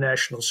 the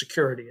National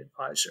Security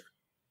Advisor.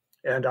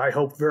 And I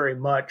hope very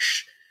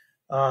much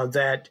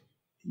that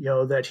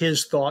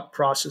his thought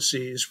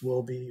processes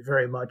will be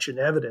very much in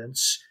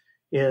evidence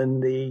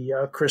in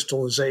the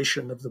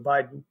crystallization of the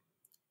Biden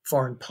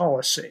foreign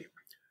policy.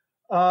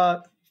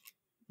 Now,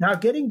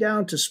 getting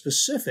down to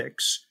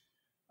specifics,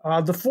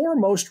 the four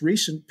most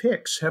recent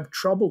picks have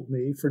troubled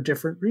me for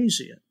different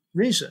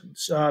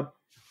reasons.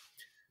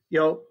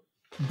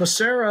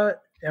 Becerra,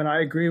 and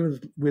I agree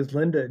with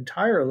Linda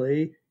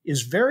entirely,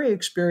 is very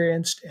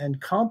experienced and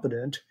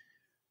competent,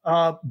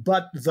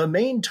 but the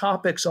main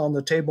topics on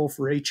the table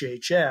for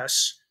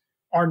HHS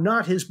are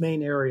not his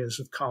main areas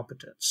of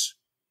competence.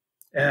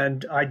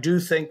 And I do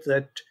think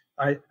that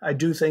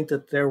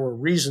there were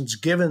reasons,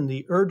 given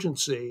the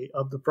urgency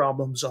of the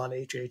problems on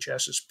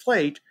HHS's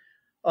plate,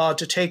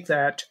 to take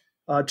that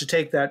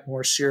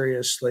more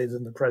seriously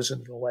than the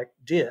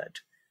president-elect did.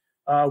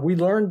 We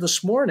learned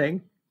this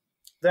morning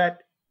that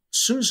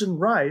Susan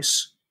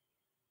Rice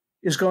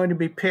is going to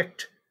be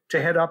picked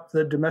to head up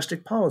the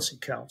Domestic Policy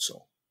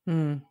Council.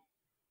 It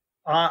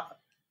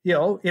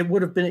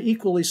would have been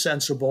equally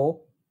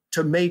sensible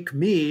to make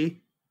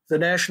me the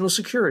National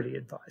Security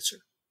Advisor.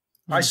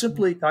 I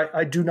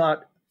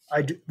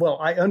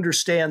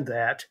understand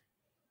that,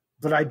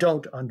 but I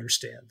don't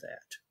understand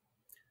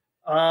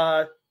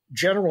that.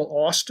 General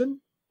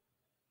Austin,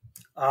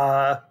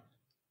 the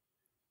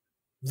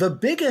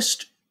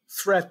biggest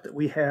threat that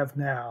we have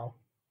now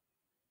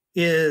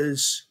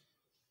is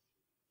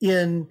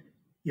in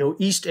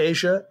East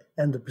Asia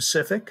and the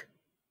Pacific,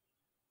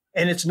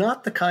 and it's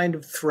not the kind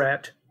of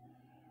threat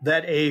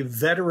that a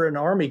veteran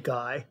Army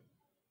guy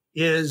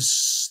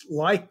is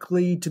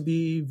likely to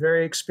be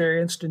very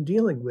experienced in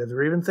dealing with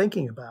or even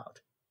thinking about.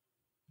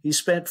 He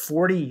spent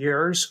 40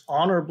 years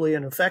honorably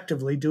and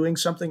effectively doing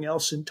something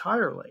else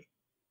entirely.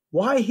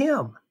 Why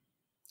him?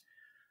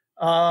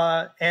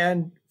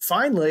 And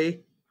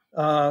finally,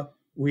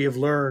 we have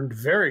learned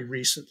very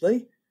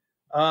recently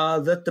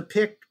that the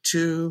pick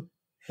to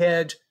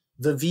head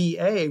the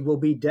VA will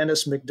be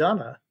Dennis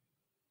McDonough,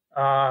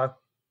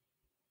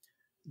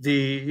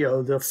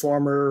 the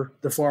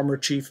former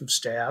chief of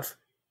staff,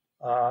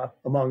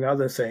 among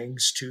other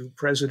things, to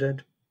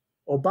President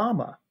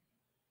Obama.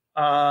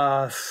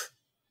 I'm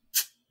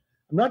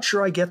not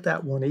sure I get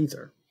that one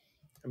either.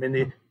 I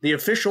mean, the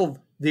official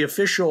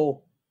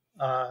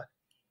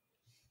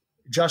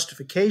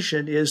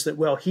justification is that,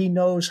 well, he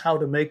knows how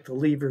to make the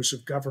levers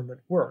of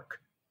government work.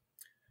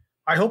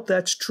 I hope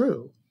that's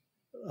true.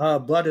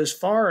 But as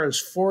far as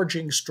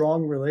forging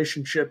strong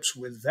relationships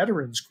with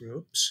veterans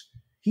groups,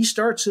 he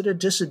starts at a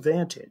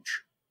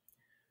disadvantage.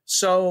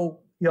 So,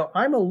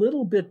 I'm a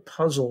little bit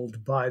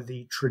puzzled by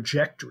the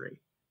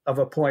trajectory of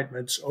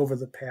appointments over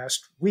the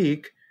past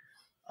week.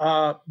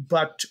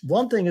 But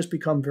one thing has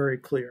become very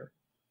clear.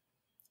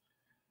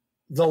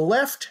 The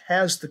left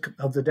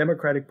of the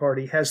Democratic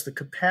Party has the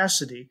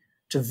capacity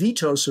to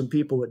veto some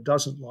people it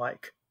doesn't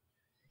like.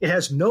 It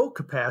has no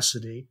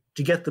capacity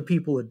to get the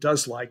people it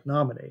does like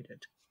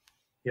nominated.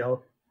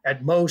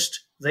 At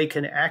most, they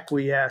can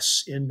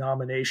acquiesce in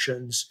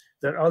nominations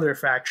that other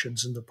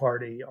factions in the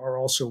party are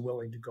also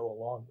willing to go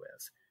along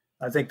with.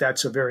 I think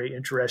that's a very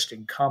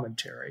interesting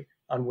commentary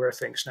on where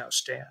things now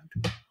stand.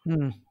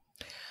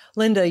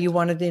 Linda, you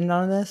wanted in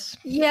on this?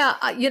 Yeah,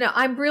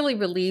 I'm really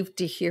relieved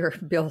to hear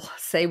Bill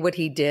say what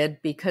he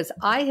did, because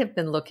I have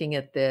been looking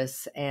at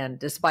this, and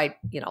despite,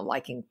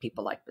 liking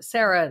people like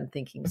Becerra and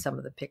thinking some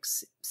of the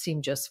picks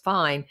seem just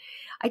fine,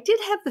 I did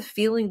have the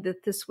feeling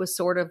that this was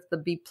sort of the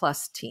B+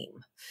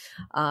 team,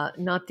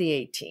 not the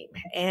A team.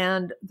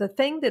 And the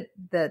thing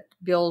that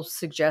Bill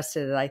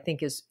suggested that I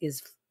think is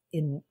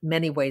in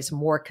many ways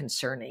more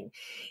concerning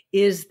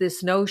is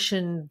this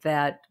notion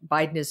that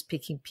Biden is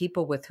picking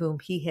people with whom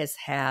he has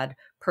had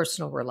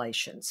personal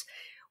relations.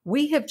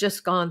 we have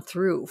just gone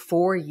through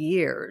 4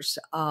 years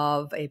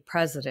of a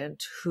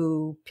president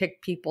who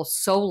picked people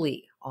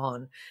solely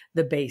on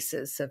the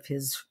basis of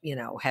his,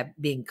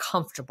 being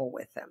comfortable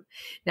with them.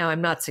 Now,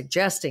 I'm not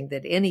suggesting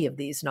that any of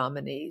these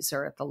nominees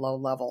are at the low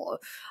level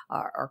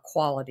or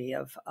quality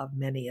of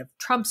many of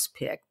Trump's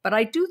pick, but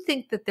I do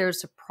think that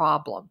there's a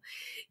problem.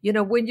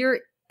 When you're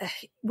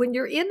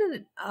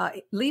in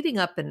leading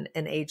up an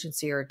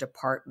agency or a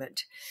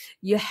department,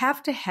 you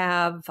have to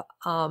have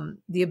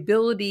the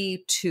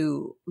ability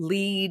to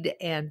lead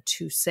and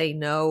to say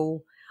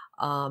no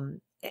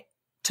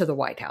to the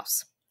White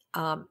House.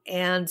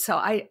 And so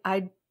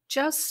I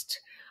just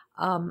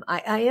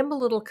I am a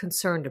little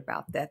concerned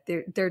about that.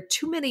 There are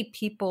too many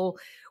people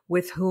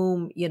with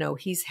whom,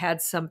 he's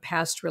had some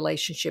past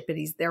relationship and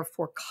he's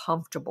therefore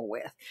comfortable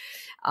with.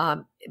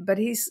 But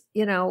he's,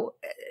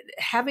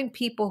 having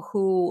people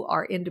who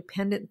are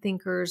independent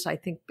thinkers. I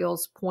think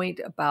Bill's point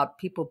about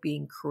people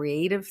being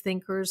creative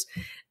thinkers,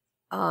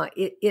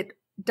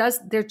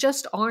 there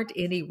just aren't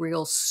any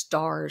real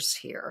stars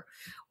here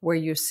where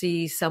you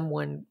see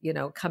someone,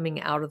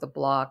 coming out of the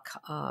block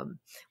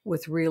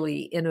with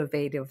really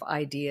innovative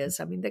ideas.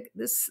 I mean,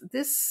 this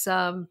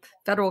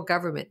federal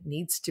government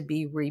needs to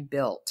be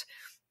rebuilt.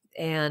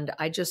 And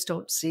I just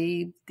don't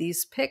see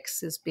these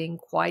picks as being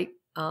quite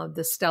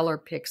the stellar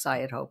picks I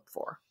had hoped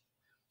for.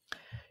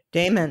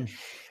 Damon.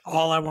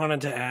 All I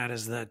wanted to add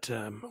is that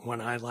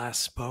when I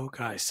last spoke,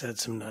 I said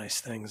some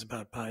nice things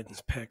about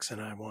Biden's picks, and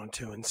I want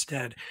to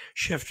instead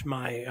shift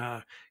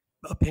my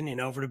opinion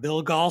over to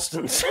Bill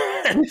Galston's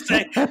and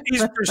say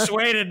he's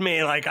persuaded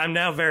me. Like, I'm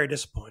now very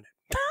disappointed.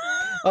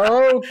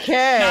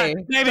 Okay.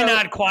 Maybe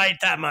not quite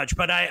that much,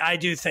 but I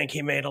do think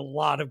he made a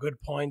lot of good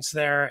points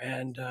there,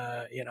 and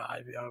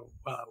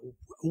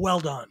well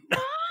done.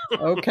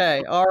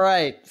 Okay. All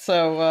right.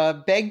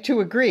 So beg to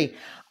agree.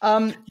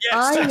 Yes.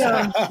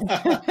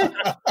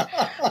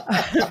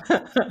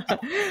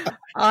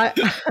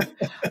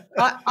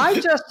 I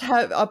just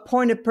have a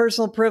point of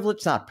personal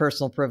privilege, not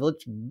personal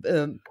privilege,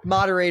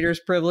 moderator's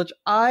privilege.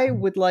 I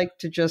would like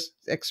to just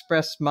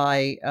express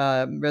my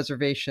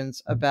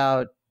reservations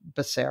about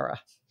Becerra,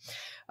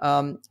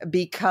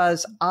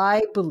 because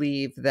I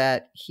believe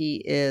that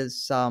he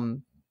is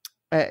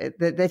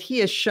that he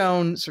has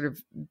shown sort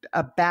of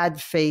a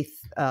bad faith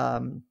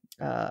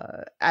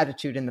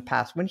attitude in the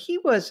past. When he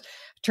was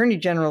Attorney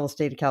General of the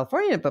state of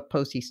California, but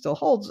post he still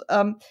holds,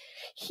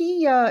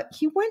 he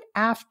went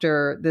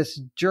after this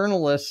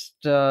journalist,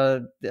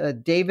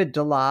 David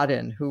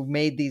Dilaudin, who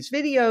made these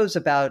videos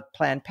about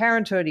Planned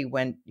Parenthood. He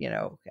went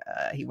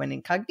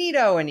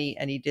incognito and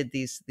he did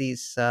these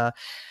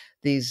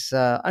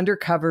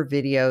undercover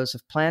videos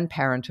of Planned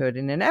Parenthood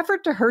in an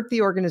effort to hurt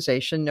the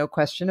organization, no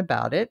question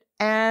about it.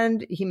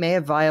 And he may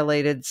have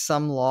violated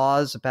some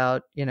laws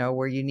about,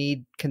 where you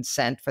need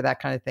consent for that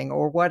kind of thing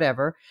or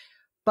whatever.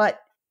 But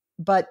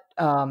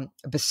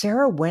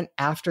Becerra went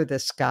after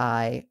this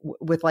guy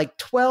with like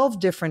 12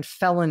 different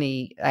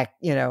felony,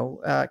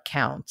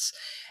 counts,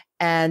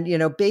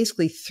 and,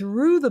 basically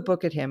threw the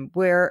book at him,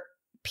 where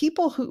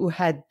people who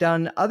had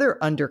done other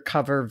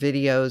undercover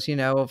videos,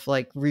 of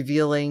like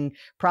revealing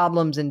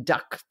problems in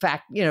duck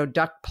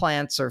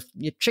plants or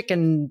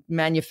chicken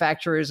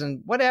manufacturers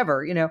and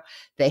whatever,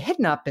 they had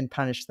not been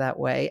punished that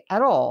way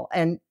at all.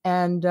 And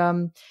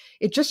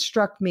it just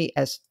struck me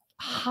as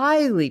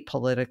highly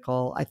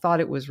political. I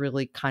thought it was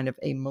really kind of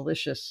a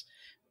malicious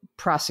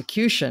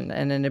prosecution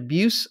and an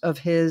abuse of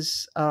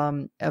his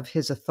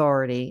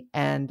authority.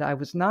 And I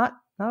was not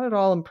at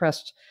all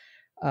impressed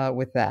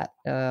with that.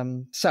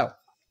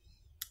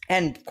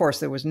 And of course,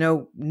 there was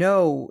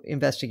no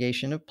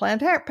investigation of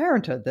Planned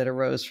Parenthood that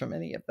arose from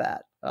any of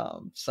that.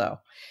 So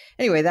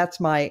anyway,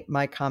 that's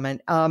my comment.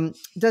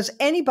 Does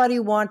anybody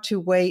want to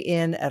weigh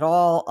in at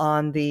all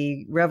on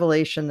the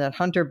revelation that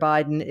Hunter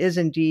Biden is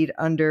indeed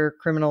under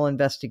criminal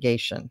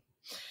investigation?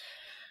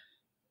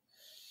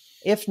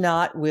 If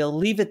not, we'll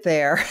leave it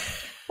there.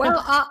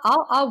 Well,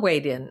 I'll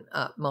wade in,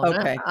 Mona.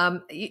 Okay.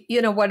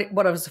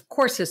 What was, of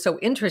course, is so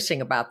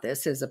interesting about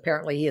this is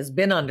apparently he has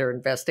been under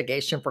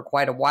investigation for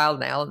quite a while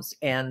now,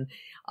 and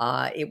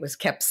it was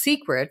kept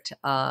secret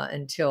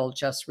until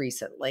just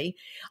recently.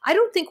 I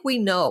don't think we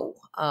know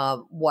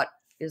what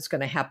is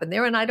going to happen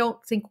there, and I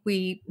don't think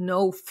we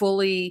know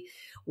fully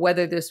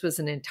whether this was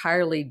an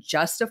entirely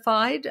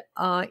justified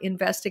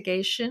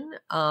investigation.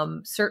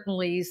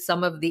 Certainly,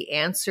 some of the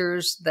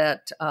answers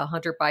that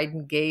Hunter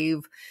Biden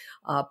gave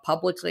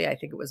publicly, I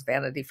think it was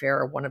Vanity Fair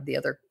or one of the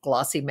other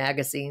glossy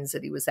magazines,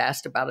 that he was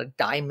asked about a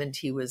diamond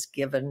he was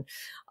given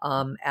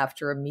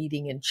after a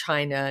meeting in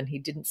China, and he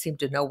didn't seem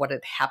to know what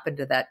had happened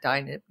to that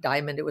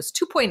diamond. It was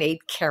 2.8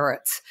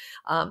 carats.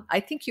 I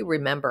think you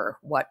remember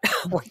what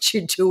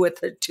you do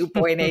with a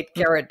 2.8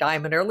 carat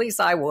diamond, or at least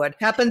I would.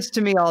 Happens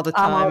to me all the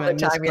time. All the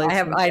time.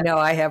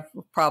 I have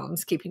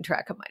problems keeping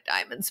track of my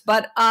diamonds,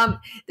 but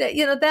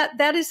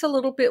that is a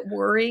little bit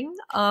worrying,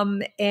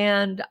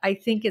 and I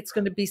think it's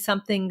going to be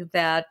something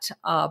that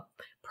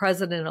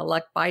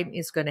President-elect Biden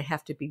is going to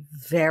have to be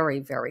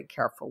very, very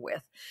careful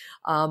with.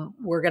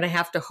 We're going to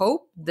have to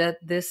hope that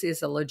this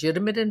is a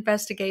legitimate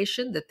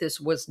investigation, that this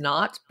was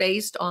not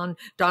based on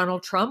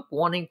Donald Trump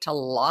wanting to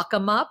lock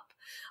him up.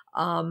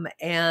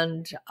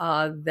 And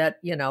that,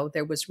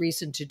 there was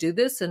reason to do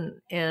this.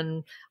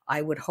 And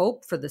I would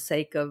hope, for the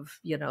sake of,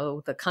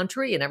 the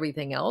country and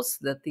everything else,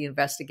 that the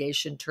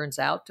investigation turns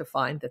out to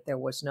find that there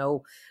was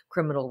no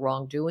criminal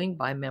wrongdoing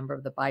by a member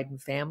of the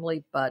Biden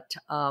family. But,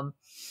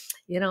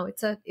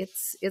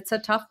 it's a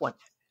tough one.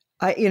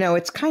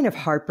 It's kind of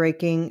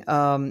heartbreaking.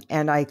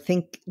 And I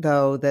think,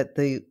 though, that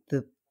the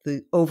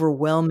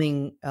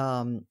overwhelming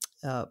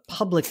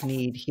public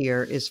need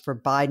here is for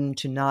Biden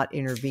to not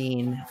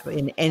intervene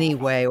in any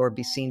way or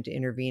be seen to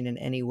intervene in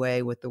any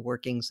way with the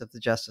workings of the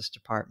Justice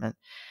Department.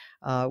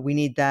 We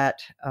need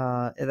that.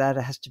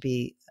 That has to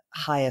be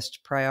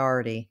highest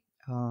priority.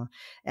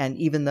 And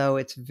even though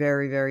it's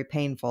very, very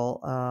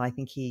painful, I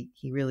think he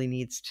really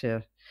needs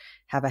to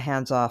have a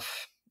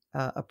hands-off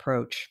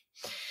approach.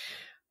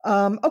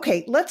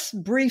 Okay, let's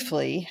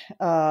briefly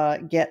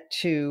get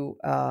to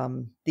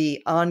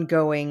the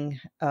ongoing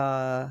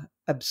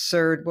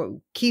absurd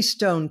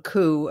Keystone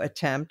coup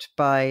attempt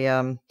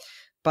by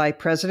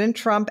President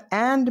Trump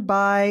and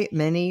by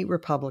many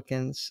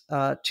Republicans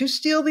to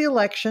steal the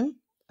election.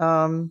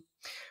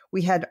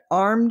 We had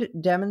armed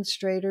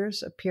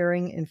demonstrators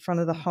appearing in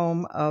front of the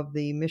home of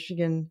the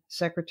Michigan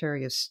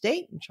Secretary of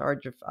State, in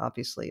charge of,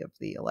 obviously, of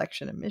the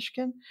election in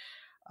Michigan,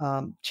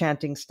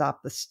 chanting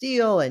 "Stop the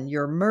Steal" and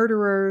 "You're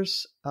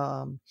murderers."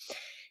 And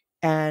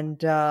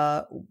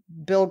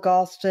Bill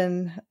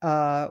Galston,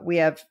 we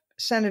have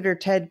Senator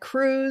Ted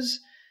Cruz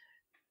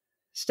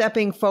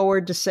stepping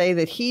forward to say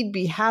that he'd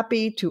be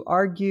happy to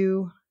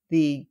argue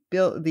the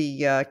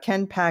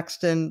Ken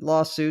Paxton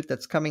lawsuit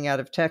that's coming out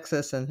of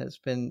Texas and has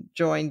been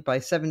joined by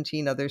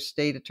 17 other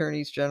state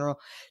attorneys general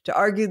to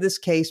argue this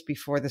case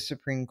before the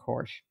Supreme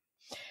Court.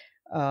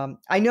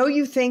 I know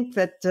you think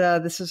that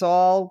this is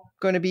all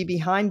going to be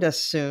behind us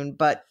soon,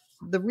 but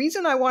the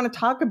reason I want to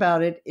talk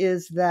about it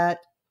is that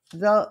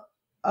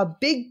a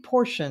big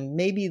portion,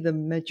 maybe the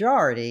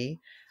majority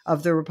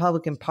of the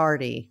Republican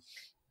Party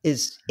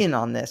is in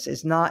on this,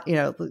 is not,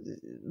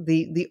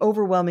 the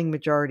overwhelming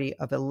majority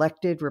of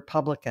elected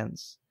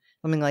Republicans,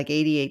 something like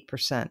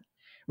 88%,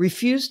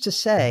 refuse to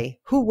say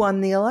who won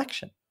the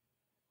election.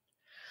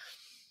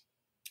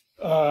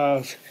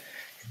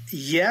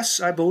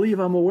 Yes, I believe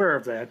I'm aware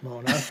of that,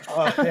 Mona.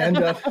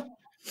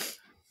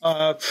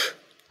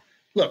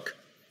 Look,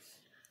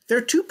 there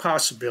are two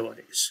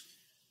possibilities.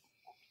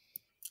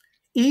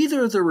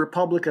 Either the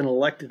Republican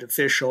elected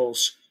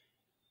officials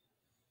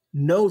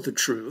know the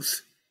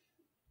truth,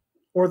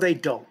 or they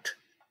don't.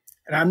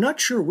 And I'm not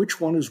sure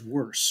which one is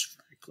worse,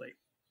 frankly.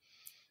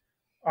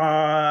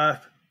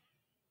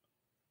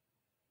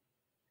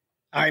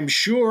 I'm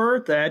sure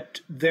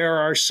that there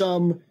are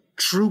some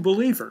true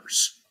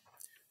believers,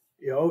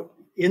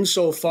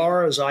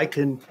 insofar as I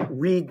can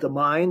read the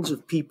minds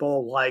of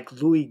people like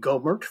Louis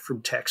Gohmert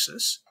from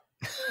Texas.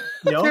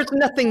 There's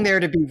nothing there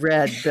to be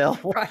read, Bill.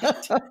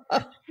 Right.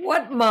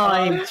 What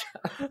mind?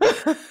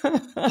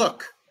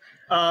 Look,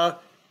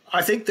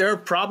 I think there are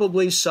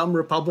probably some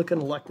Republican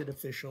elected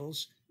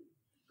officials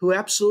who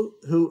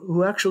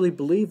actually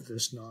believe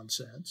this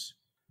nonsense.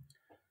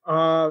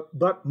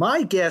 But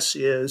my guess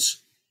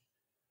is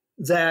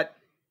that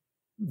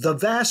the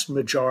vast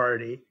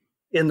majority,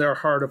 in their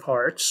heart of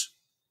hearts,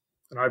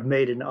 and I've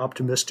made an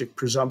optimistic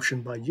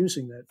presumption by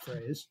using that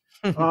phrase,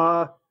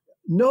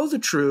 know the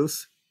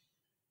truth,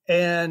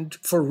 and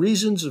for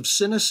reasons of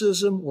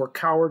cynicism or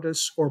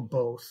cowardice or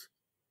both,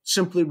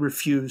 simply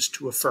refuse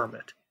to affirm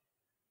it.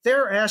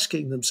 They're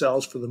asking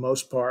themselves, for the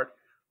most part,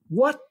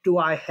 what do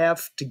I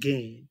have to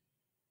gain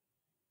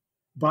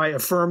by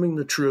affirming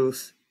the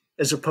truth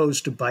as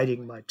opposed to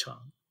biting my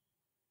tongue?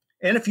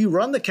 And if you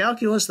run the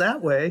calculus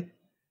that way,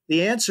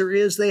 the answer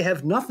is they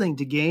have nothing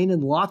to gain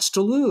and lots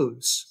to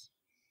lose.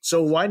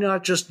 So why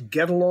not just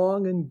get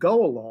along and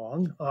go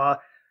along?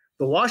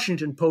 The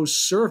Washington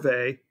Post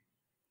survey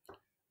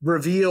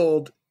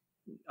revealed,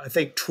 I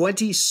think,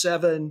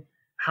 27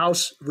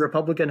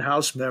 Republican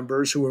House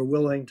members who were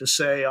willing to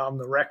say on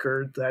the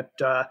record that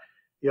that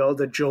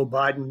Joe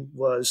Biden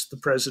was the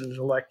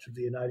president-elect of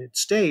the United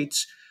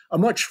States, a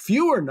much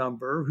fewer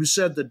number who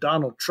said that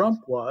Donald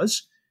Trump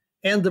was,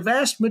 and the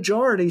vast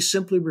majority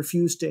simply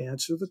refused to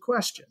answer the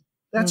question.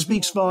 That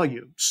speaks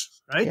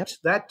volumes, right? Yep.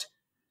 That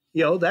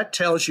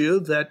tells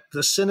you that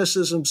the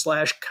cynicism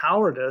 /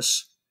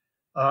 cowardice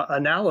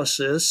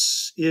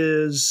analysis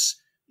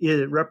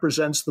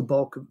represents the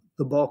bulk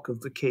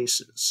of the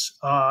cases.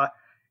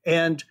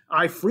 And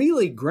I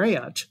freely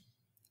grant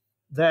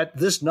that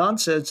this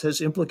nonsense has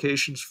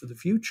implications for the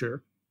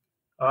future,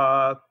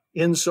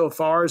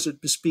 insofar as it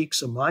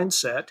bespeaks a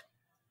mindset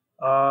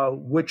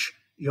which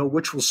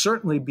will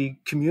certainly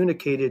be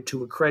communicated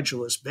to a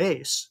credulous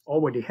base,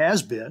 already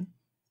has been,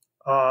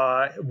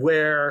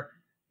 where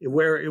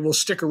it will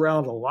stick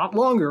around a lot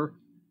longer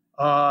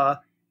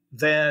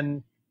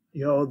than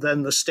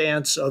the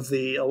stance of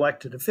the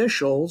elected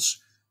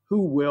officials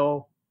who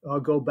will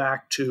go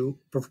back to,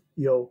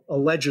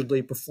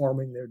 allegedly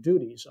performing their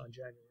duties on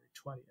January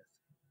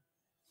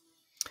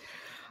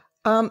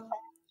 20th.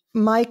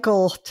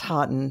 Michael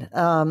Totten,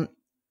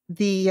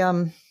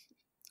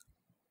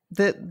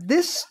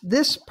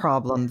 this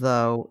problem,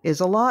 though, is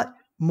a lot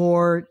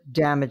more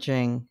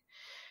damaging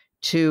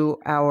to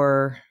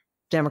our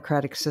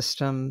democratic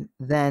system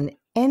than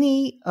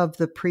any of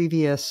the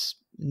previous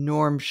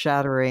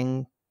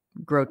norm-shattering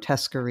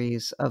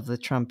grotesqueries of the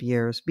Trump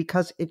years,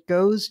 because it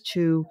goes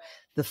to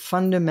the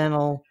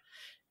fundamental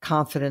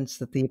confidence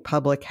that the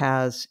public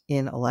has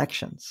in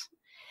elections.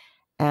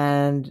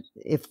 And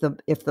if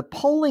the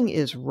polling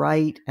is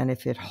right, and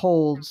if it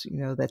holds,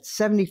 that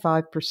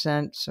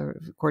 75%, so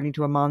according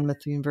to a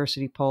Monmouth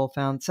University poll,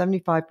 found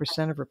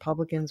 75% of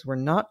Republicans were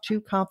not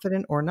too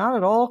confident or not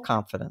at all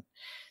confident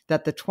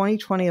that the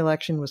 2020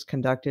 election was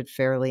conducted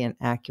fairly and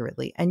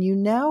accurately. And you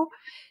now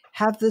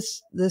have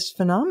this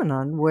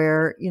phenomenon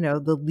where,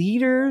 the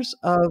leaders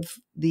of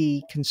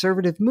the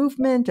conservative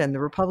movement and the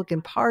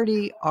Republican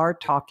Party are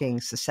talking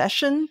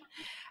secession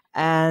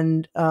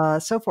and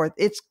so forth.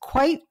 It's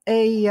quite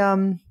a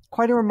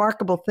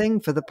remarkable thing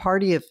for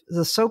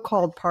the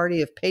so-called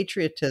party of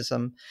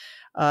patriotism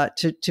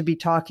to be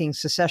talking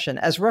secession,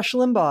 as Rush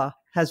Limbaugh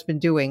has been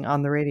doing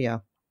on the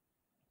radio.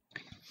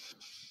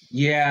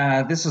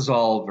 Yeah, this is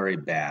all very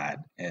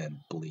bad and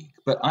bleak,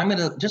 but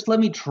let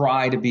me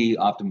try to be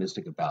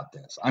optimistic about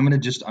this. I'm gonna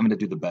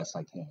do the best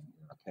I can.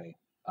 Okay.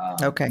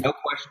 Okay.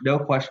 No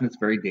question, it's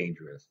very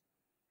dangerous.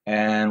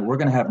 And we're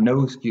going to have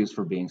no excuse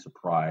for being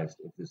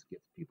surprised if this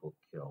gets people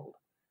killed.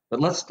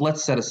 But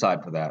let's set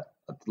aside for that.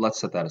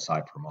 Let's set that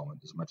aside for a moment,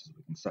 as much as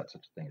we can set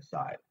such a thing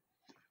aside.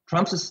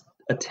 Trump's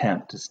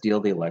attempt to steal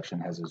the election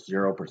has a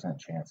 0%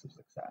 chance of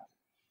success.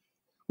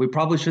 We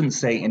probably shouldn't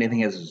say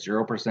anything has a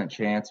 0%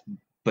 chance,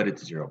 but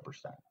it's 0%.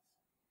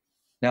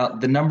 Now,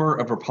 the number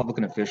of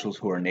Republican officials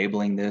who are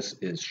enabling this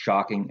is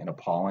shocking and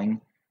appalling.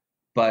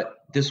 But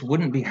this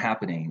wouldn't be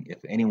happening if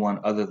anyone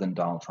other than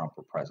Donald Trump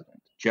were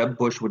president. Jeb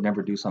Bush would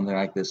never do something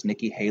like this.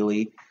 Nikki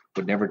Haley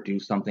would never do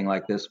something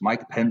like this.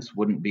 Mike Pence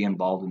wouldn't be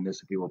involved in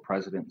this if he were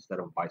president instead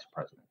of vice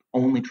president.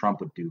 Only Trump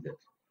would do this.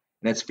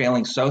 And it's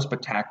failing so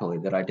spectacularly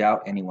that I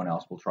doubt anyone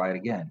else will try it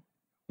again.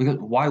 Because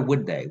why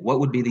would they? What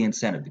would be the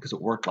incentive? Because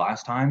it worked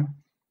last time?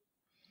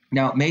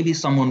 Now, maybe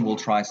someone will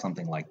try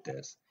something like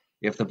this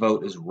if the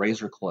vote is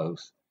razor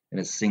close in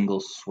a single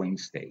swing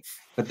state.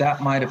 But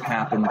that might have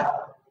happened.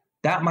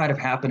 That might have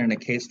happened in a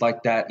case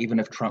like that, even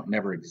if Trump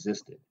never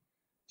existed.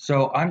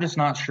 So I'm just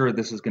not sure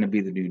this is going to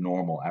be the new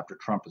normal after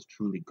Trump is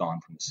truly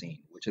gone from the scene,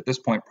 which at this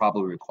point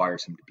probably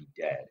requires him to be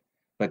dead.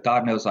 But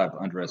God knows I've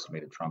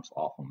underestimated Trump's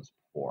awfulness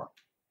before.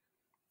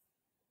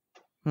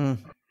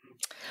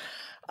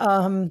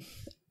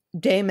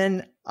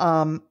 Damon,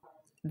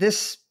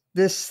 this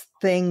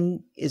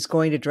thing is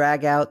going to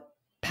drag out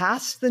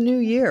past the new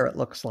year, it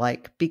looks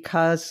like,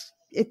 because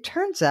it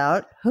turns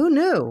out, who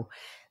knew,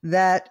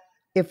 that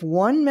if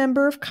one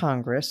member of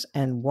Congress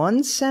and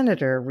one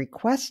senator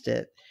request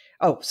it,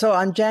 so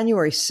on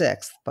January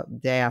 6th, but the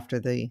day after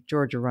the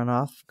Georgia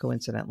runoff,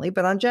 coincidentally,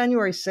 but on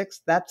January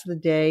 6th, that's the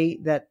day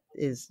that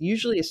is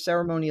usually a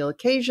ceremonial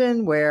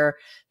occasion where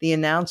the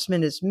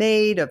announcement is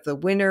made of the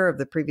winner of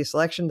the previous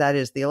election. That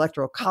is, the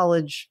Electoral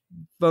College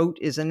vote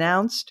is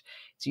announced.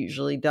 It's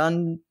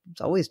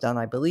always done,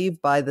 I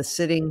believe, by the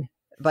sitting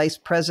vice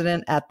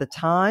president at the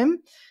time.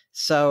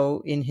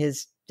 So in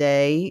his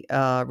day,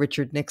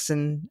 Richard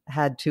Nixon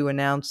had to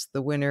announce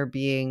the winner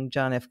being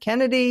John F.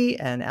 Kennedy,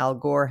 and Al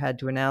Gore had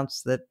to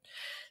announce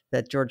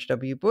that George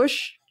W.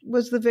 Bush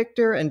was the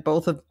victor. And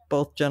both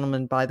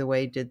gentlemen, by the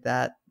way, did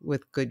that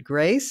with good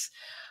grace.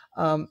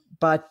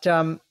 But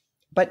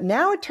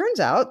now it turns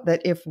out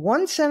that if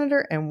one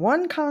senator and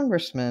one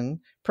congressman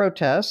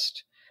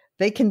protest,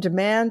 they can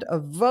demand a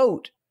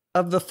vote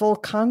of the full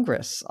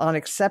Congress on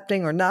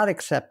accepting or not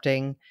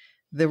accepting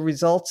the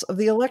results of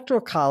the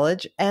Electoral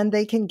College, and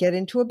they can get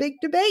into a big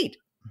debate.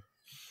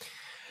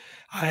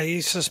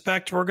 I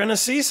suspect we're going to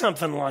see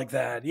something like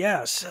that.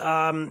 Yes.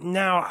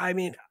 Now, I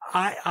mean,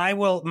 I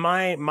will.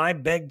 My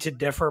beg to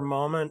differ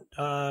moment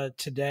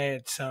today,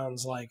 it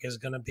sounds like, is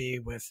going to be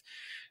with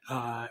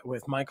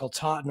Michael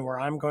Totten, where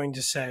I'm going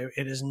to say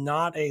it is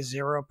not a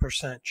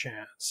 0%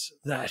 chance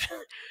that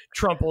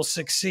Trump will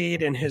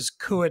succeed in his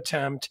coup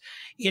attempt.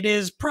 It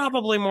is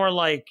probably more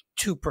like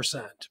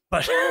 2%,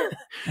 but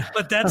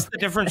that's the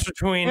difference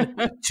between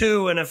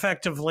 2 and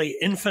effectively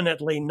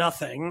infinitely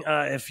nothing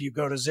if you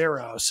go to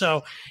 0.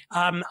 So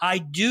I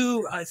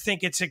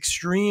think it's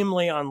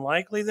extremely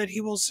unlikely that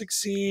he will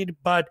succeed,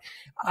 but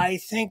I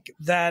think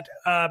that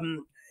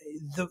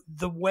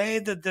the way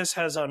that this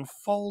has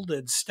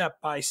unfolded step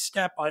by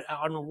step,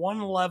 on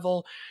one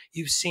level,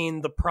 you've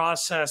seen the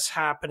process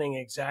happening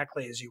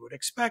exactly as you would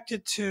expect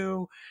it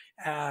to.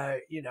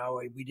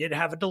 We did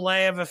have a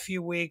delay of a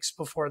few weeks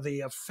before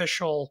the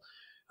official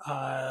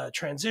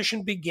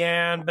transition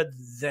began, but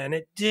then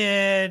it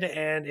did,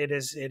 and it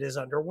is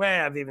underway.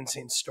 I've even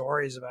seen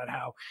stories about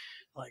how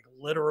Like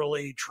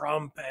literally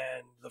Trump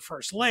and the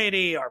First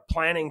Lady are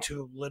planning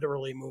to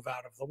literally move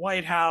out of the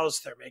White House.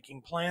 They're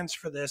making plans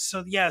for this.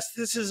 So yes,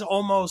 this is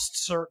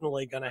almost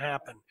certainly going to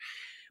happen,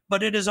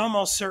 but it is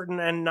almost certain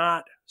and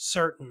not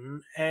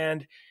certain.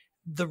 And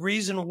the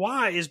reason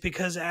why is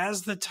because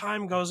as the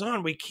time goes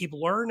on, we keep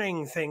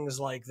learning things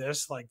like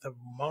this, like the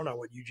Mona,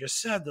 what you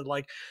just said, that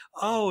like,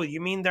 oh,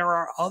 you mean there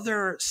are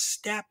other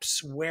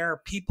steps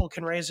where people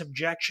can raise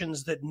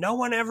objections that no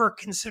one ever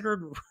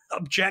considered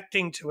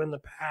objecting to in the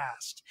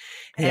past.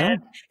 Yeah.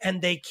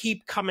 And they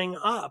keep coming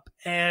up.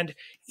 And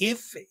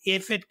if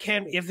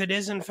it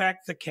is in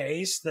fact the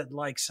case that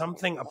like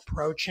something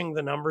approaching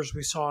the numbers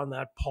we saw in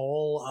that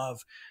poll of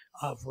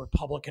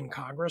Republican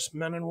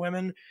congressmen and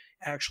women,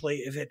 actually,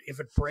 if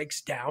it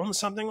breaks down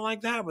something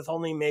like that with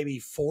only maybe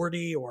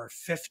 40 or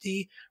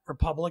 50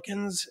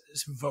 Republicans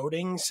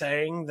voting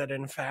saying that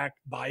in fact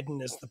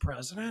Biden is the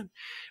president,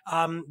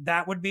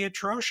 that would be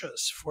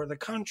atrocious for the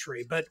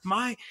country. But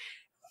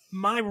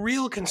my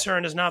real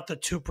concern is not the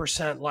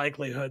 2%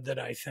 likelihood that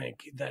I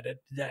think that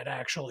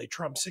actually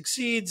Trump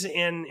succeeds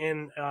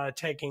in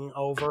taking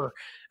over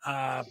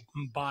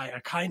by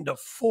a kind of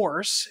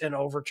force in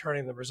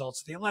overturning the results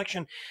of the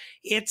election.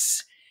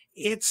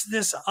 It's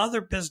this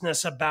other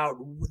business about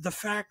the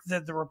fact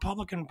that the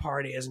Republican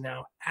Party is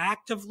now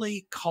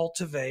actively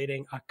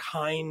cultivating a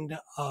kind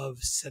of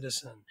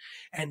citizen,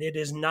 and it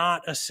is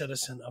not a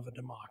citizen of a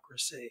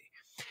democracy.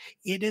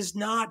 It is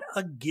not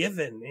a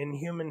given in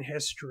human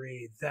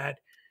history that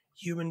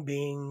human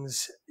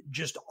beings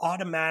just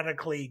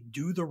automatically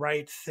do the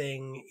right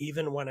thing,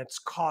 even when it's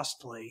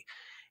costly.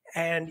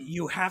 And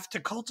you have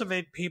to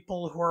cultivate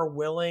people who are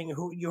willing,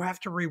 who you have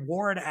to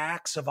reward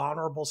acts of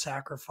honorable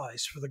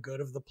sacrifice for the good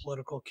of the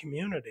political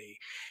community.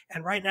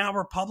 And right now,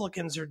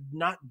 Republicans are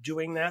not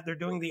doing that. They're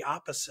doing the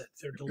opposite.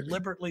 They're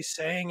deliberately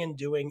saying and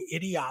doing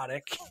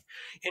idiotic,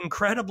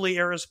 incredibly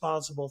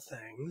irresponsible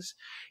things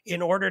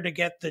in order to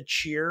get the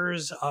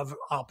cheers of,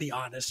 I'll be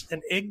honest,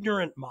 an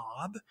ignorant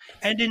mob.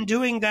 And in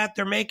doing that,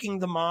 they're making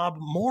the mob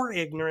more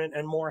ignorant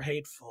and more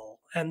hateful.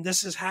 And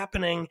this is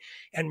happening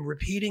and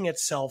repeating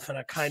itself in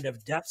a kind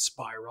of death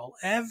spiral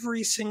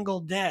every single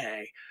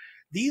day.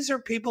 These are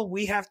people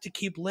we have to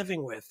keep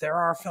living with. There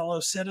are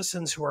fellow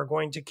citizens who are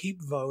going to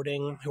keep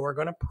voting, who are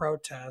going to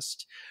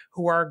protest,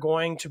 who are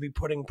going to be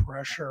putting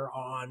pressure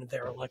on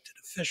their elected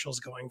officials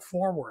going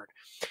forward.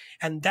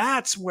 And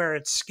that's where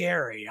it's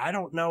scary. I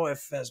don't know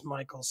if, as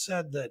Michael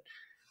said, that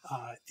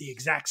the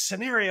exact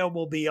scenario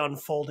will be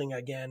unfolding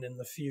again in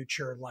the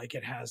future like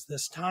it has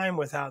this time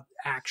without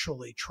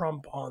actually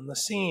Trump on the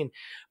scene.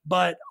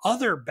 But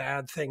other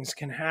bad things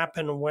can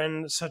happen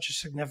when such a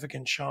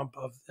significant chunk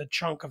of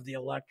the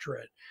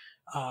electorate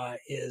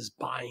is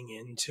buying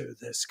into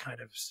this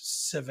kind of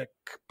civic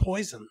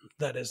poison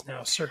that is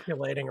now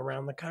circulating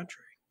around the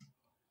country.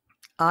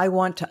 I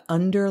want to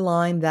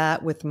underline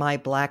that with my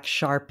black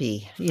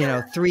Sharpie,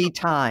 3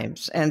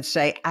 times and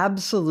say,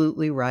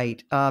 absolutely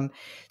right.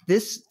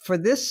 For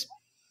this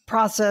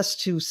process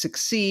to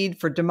succeed,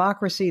 for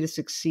democracy to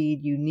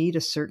succeed, you need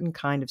a certain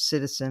kind of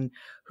citizen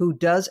who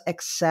does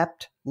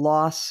accept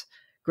loss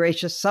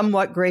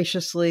somewhat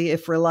graciously,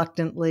 if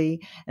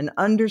reluctantly, and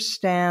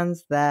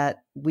understands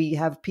that we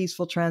have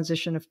peaceful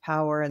transition of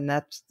power, and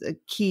that's the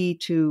key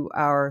to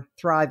our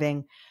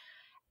thriving.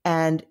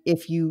 And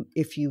if you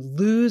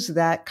lose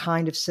that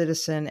kind of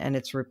citizen and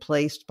it's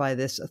replaced by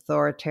this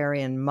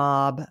authoritarian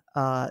mob,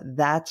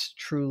 that's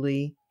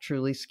truly,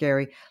 truly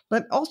scary.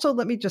 Let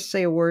me just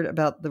say a word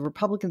about the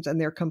Republicans and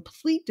their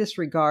complete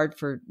disregard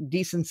for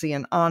decency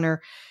and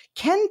honor.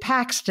 Ken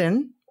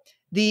Paxton,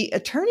 the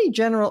Attorney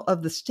General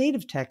of the state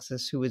of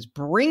Texas, who is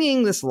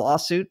bringing this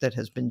lawsuit that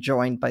has been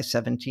joined by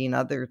 17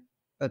 other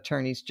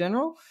attorneys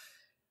general,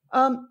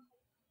 what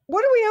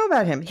do we know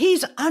about him?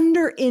 He's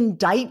under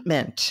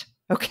indictment.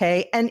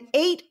 Okay. And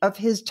 8 of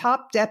his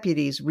top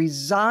deputies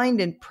resigned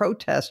in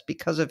protest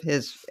because of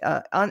his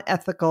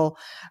unethical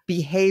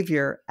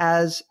behavior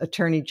as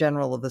Attorney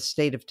General of the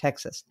state of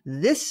Texas.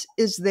 This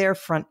is their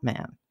front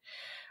man.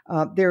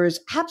 There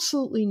is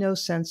absolutely no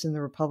sense in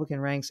the Republican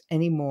ranks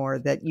anymore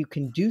that you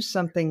can do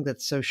something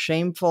that's so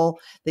shameful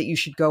that you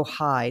should go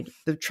hide.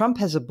 Trump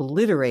has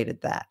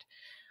obliterated that.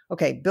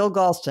 Okay. Bill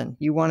Galston,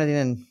 you wanted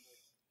in.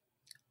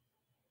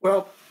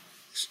 Well,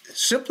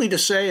 simply to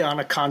say on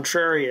a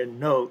contrarian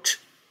note,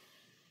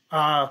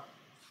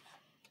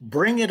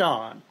 bring it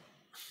on.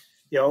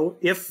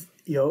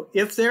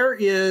 If there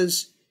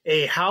is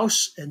a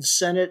House and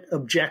Senate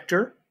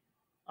objector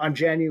on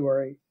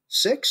January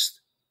 6th,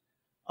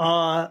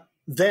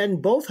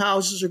 then both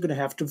houses are going to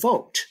have to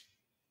vote.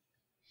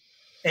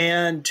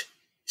 And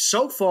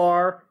so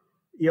far,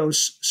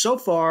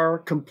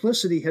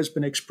 complicity has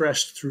been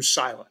expressed through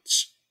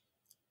silence.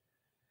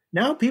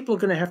 Now people are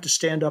going to have to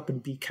stand up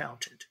and be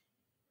counted.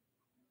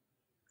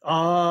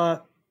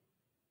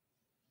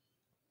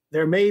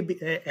 There may be,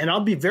 and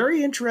I'll be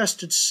very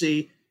interested to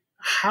see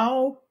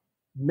how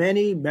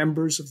many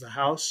members of the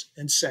House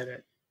and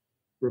Senate,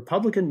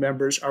 Republican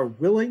members, are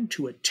willing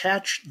to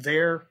attach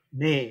their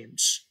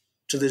names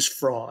to this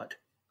fraud.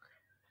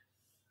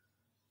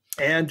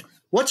 And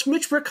What's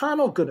Mitch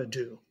McConnell going to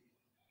do?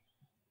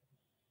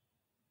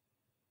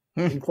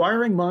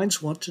 Inquiring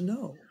minds want to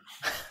know.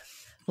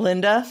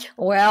 Linda?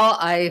 Well,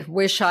 I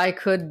wish I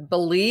could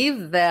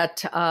believe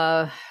that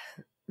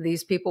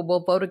these people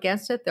will vote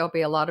against it. There'll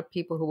be a lot of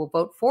people who will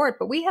vote for it.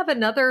 But we have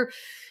another,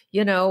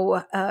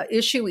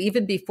 issue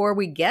even before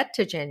we get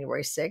to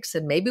January 6th.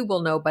 And maybe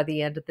we'll know by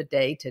the end of the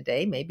day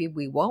today. Maybe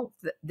we won't.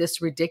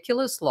 This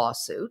ridiculous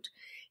lawsuit,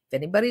 if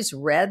anybody's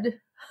read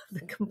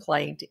the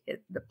complaint,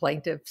 the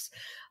plaintiff's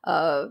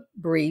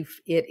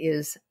brief, it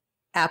is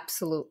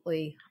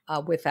absolutely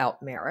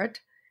without merit.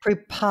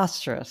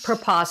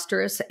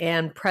 Preposterous.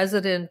 And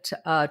President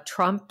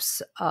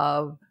Trump's,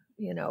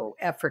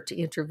 effort to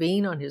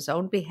intervene on his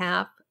own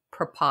behalf,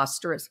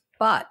 preposterous.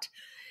 But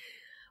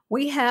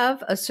we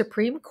have a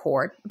Supreme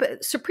Court,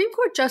 but Supreme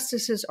Court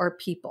justices are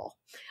people.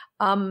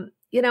 I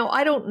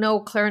don't know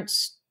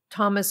Clarence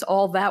Thomas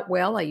all that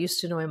well. I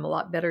used to know him a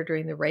lot better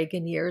during the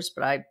Reagan years,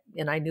 but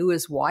I knew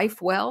his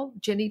wife well,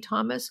 Ginny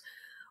Thomas.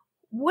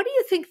 What do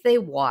you think they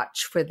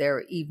watch for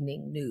their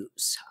evening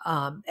news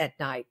at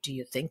night? Do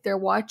you think they're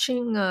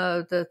watching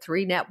the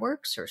three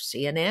networks or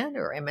CNN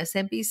or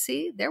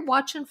MSNBC? They're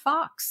watching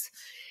Fox.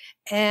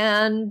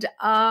 And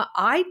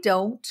I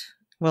don't.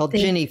 Well,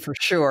 Ginny for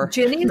sure.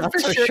 Ginny's not for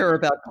so sure. sure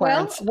about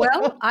Clarence.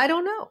 Well, I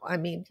don't know. I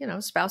mean,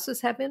 spouses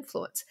have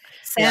influence.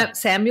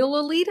 Samuel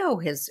Alito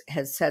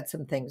has said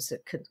some things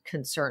that could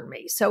concern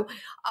me. So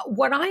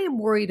what I am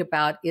worried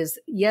about is,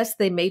 yes,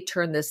 they may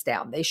turn this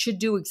down. They should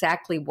do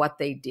exactly what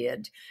they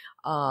did,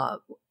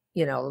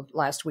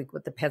 last week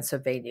with the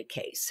Pennsylvania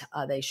case.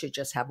 They should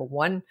just have a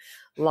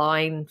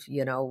one-line,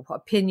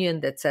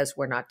 opinion that says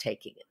we're not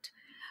taking it.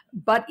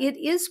 But it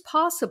is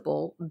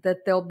possible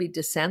that there'll be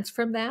dissents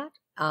from that.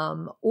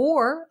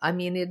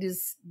 It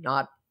is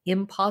not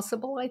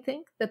impossible, I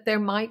think, that they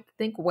might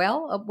think,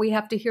 well, we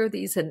have to hear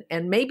these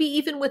and maybe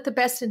even with the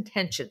best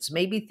intentions,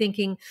 maybe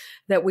thinking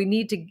that we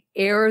need to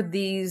air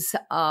these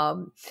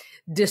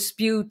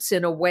disputes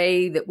in a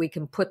way that we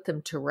can put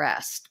them to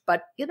rest.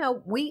 But,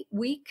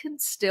 we can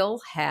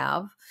still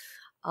have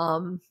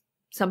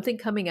something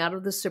coming out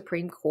of the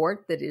Supreme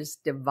Court that is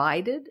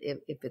divided.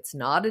 If it's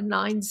not a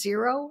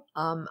 9-0,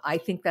 I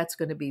think that's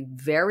going to be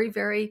very,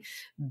 very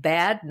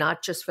bad,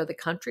 not just for the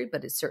country,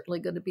 but it's certainly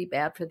going to be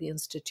bad for the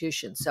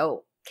institution.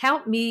 So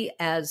count me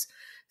as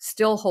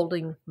still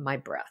holding my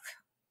breath.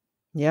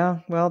 Yeah,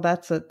 well,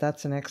 that's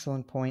an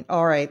excellent point.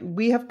 All right,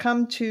 we have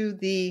come to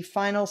the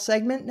final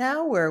segment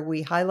now where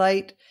we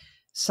highlight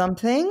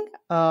something.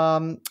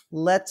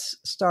 Let's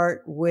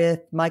start with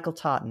Michael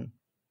Totten.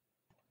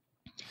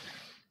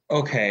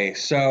 Okay,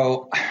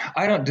 so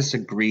I don't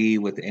disagree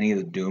with any of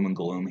the doom and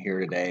gloom here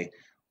today,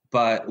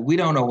 but we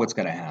don't know what's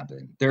going to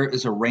happen. There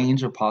is a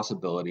range of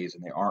possibilities,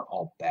 and they aren't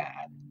all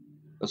bad.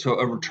 So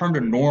a return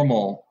to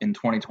normal in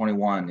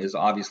 2021 is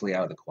obviously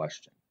out of the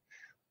question.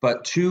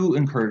 But two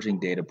encouraging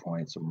data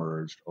points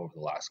emerged over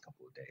the last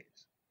couple of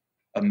days.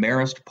 A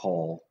Marist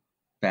poll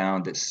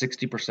found that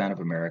 60% of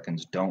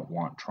Americans don't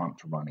want Trump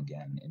to run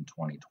again in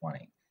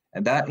 2020,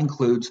 and that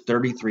includes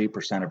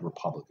 33% of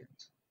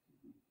Republicans.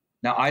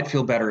 Now, I'd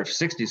feel better if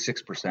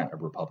 66%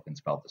 of Republicans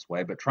felt this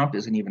way, but Trump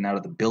isn't even out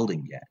of the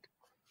building yet.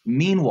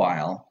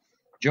 Meanwhile,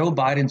 Joe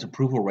Biden's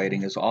approval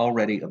rating is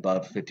already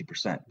above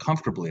 50%,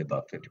 comfortably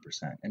above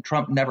 50%, and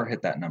Trump never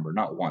hit that number,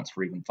 not once,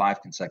 for even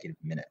 5 consecutive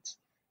minutes.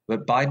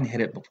 But Biden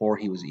hit it before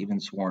he was even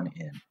sworn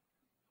in.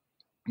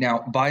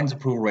 Now, Biden's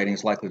approval rating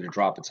is likely to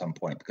drop at some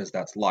point because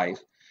that's life,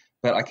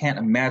 but I can't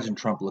imagine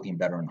Trump looking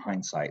better in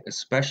hindsight,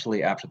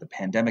 especially after the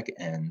pandemic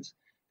ends,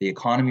 the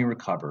economy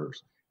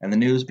recovers, and the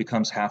news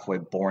becomes halfway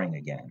boring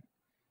again.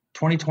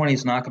 2020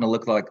 is not going to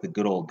look like the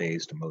good old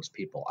days to most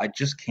people. I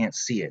just can't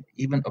see it.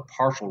 Even a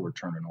partial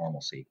return to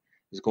normalcy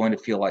is going to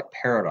feel like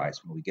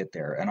paradise when we get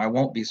there, and I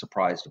won't be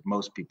surprised if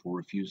most people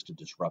refuse to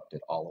disrupt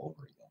it all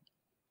over again.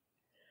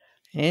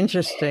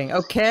 Interesting.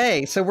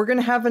 Okay, so we're going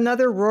to have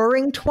another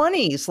roaring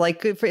 20s,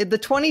 like for the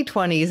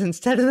 2020s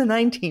instead of the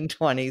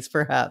 1920s,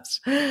 perhaps.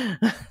 Yeah,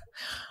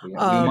 we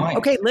might.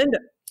 Okay, Linda.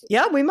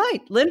 Yeah, we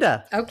might.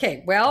 Linda.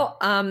 Okay, well,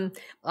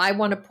 I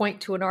want to point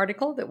to an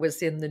article that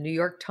was in the New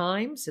York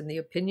Times in the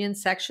opinion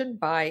section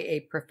by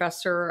a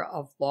professor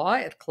of law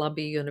at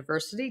Columbia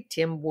University,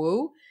 Tim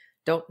Wu.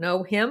 Don't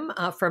know him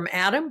from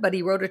Adam, but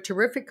he wrote a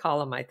terrific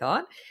column, I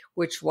thought,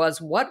 which was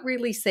What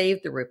Really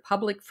Saved the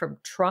Republic from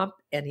Trump?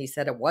 And he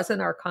said it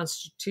wasn't our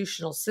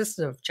constitutional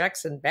system of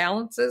checks and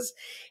balances.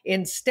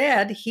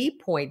 Instead, he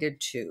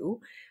pointed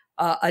to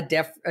a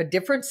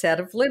different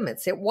set of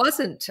limits. It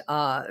wasn't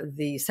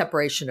the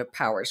separation of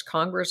powers.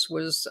 Congress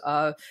was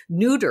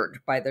neutered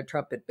by the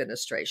Trump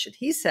administration.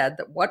 He said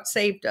that what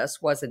saved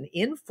us was an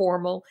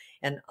informal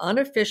and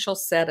unofficial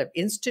set of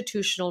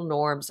institutional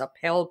norms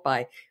upheld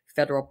by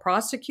federal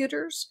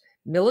prosecutors,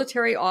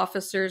 military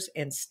officers,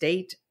 and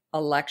state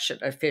election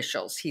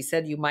officials. He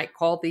said you might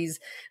call these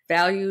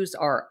values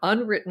our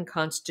unwritten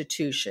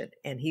constitution,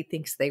 and he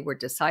thinks they were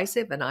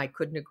decisive, and I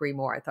couldn't agree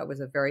more. I thought it was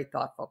a very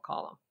thoughtful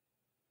column.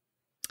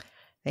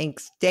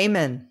 Thanks.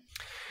 Damon.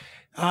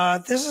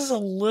 This is a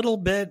little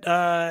bit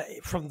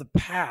from the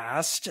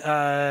past.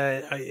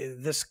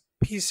 This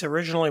piece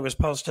originally was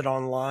posted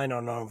online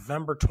on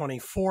November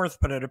 24th,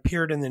 but it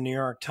appeared in the New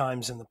York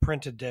Times in the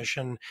print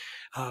edition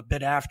a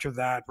bit after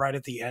that, right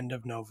at the end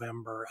of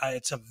November.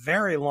 It's a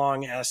very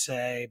long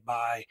essay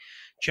by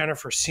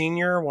Jennifer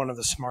Senior, one of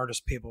the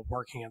smartest people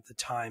working at the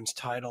Times,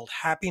 titled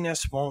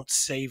 "Happiness Won't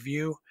Save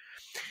You."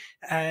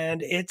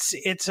 And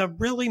it's a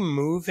really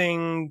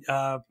moving,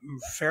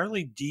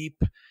 fairly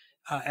deep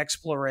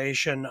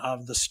exploration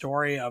of the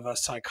story of a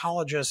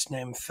psychologist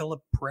named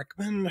Philip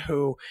Brickman,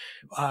 who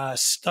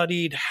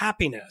studied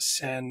happiness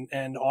and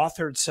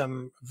authored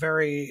some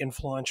very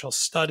influential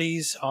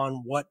studies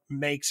on what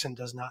makes and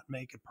does not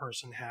make a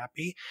person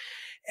happy.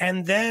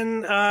 And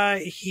then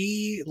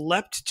he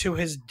leapt to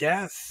his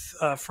death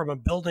from a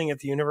building at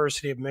the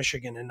University of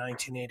Michigan in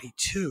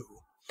 1982.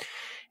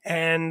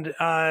 And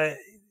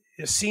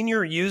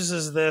Senior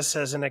uses this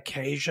as an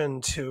occasion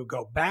to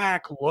go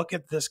back, look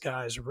at this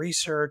guy's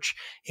research,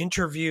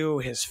 interview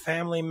his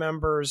family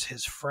members,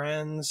 his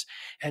friends,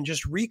 and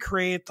just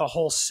recreate the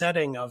whole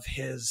setting of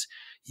his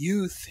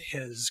youth,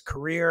 his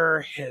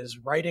career, his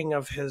writing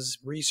of his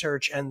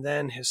research, and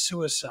then his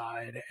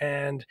suicide,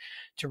 and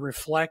to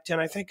reflect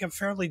in, I think, a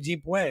fairly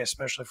deep way,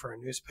 especially for a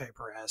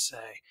newspaper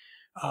essay,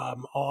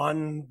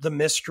 on the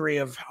mystery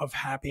of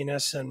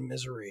happiness and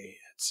misery.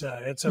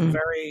 It's a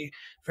very,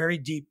 very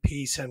deep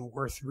piece and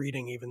worth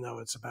reading, even though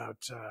it's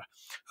about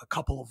a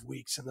couple of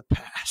weeks in the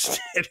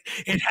past.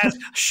 It has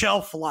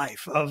shelf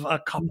life of a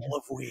couple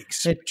of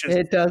weeks, which is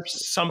it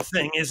does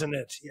something, isn't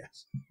it?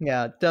 Yes.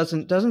 Yeah, it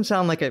doesn't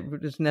sound like it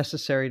is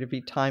necessary to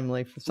be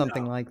timely for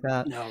something like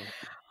that. No.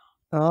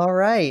 All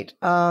right,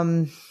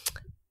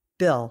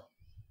 Bill.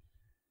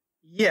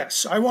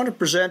 Yes, I want to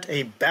present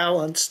a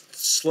balanced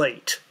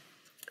slate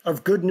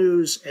of good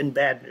news and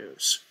bad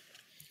news.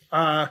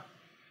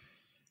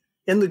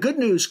 In the good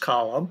news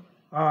column,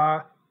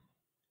 as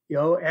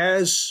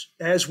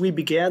we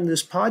began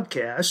this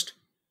podcast,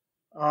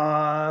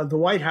 the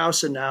White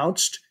House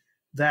announced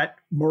that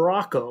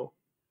Morocco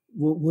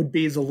would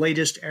be the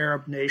latest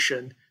Arab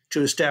nation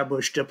to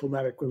establish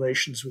diplomatic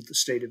relations with the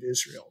State of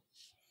Israel.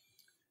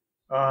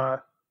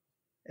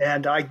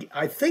 And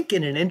I think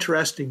in an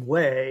interesting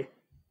way,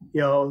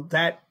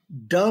 that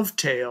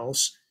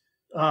dovetails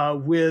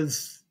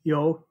with,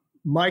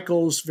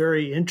 Michael's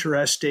very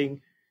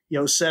interesting,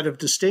 set of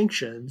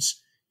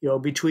distinctions,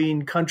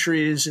 between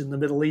countries in the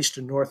Middle East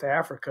and North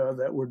Africa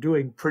that were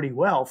doing pretty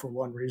well for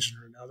one reason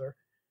or another,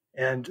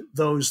 and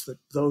those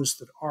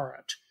that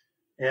aren't.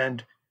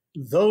 And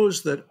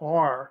those that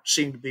are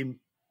seem to be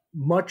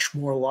much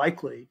more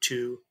likely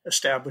to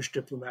establish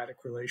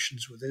diplomatic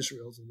relations with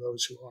Israel than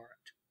those who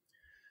aren't.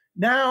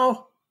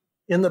 Now,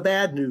 in the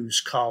bad news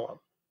column,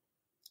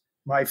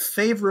 my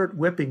favorite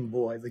whipping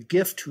boy, the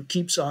gift who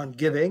keeps on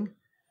giving,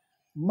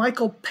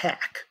 Michael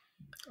Pack.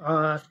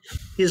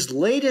 His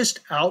latest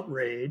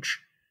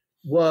outrage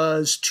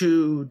was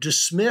to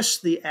dismiss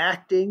the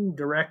acting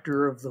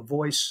director of The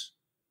Voice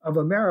of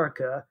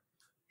America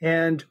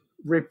and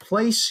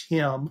replace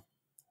him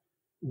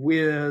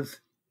with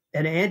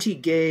an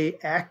anti-gay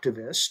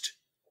activist,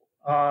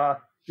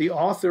 the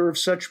author of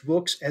such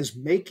books as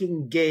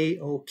Making Gay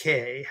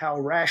Okay, How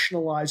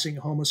Rationalizing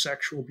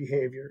Homosexual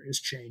Behavior is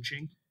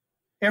Changing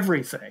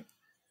Everything.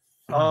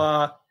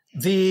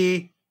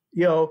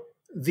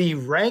 The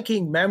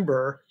ranking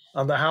member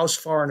on the House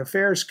Foreign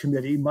Affairs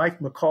Committee, Mike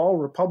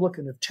McCall,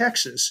 Republican of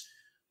Texas,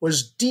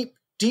 was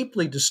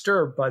deeply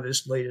disturbed by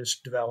this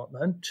latest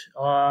development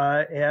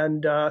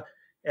and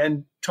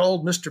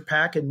told Mr.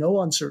 Pack in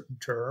no uncertain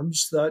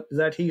terms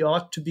that he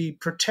ought to be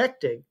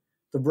protecting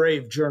the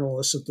brave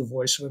journalists at the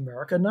Voice of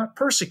America, not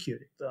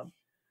persecuting them.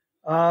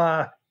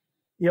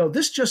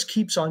 This just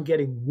keeps on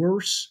getting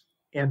worse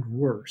and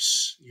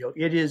worse.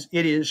 It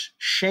is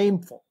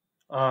shameful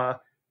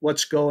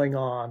what's going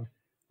on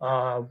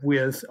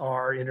with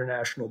our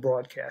international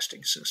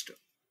broadcasting system.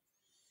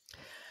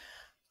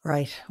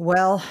 Right.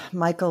 Well,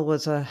 Michael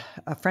was a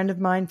friend of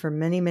mine for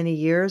many, many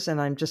years,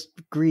 and I'm just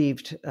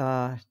grieved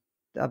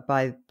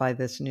by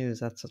this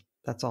news.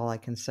 That's all I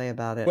can say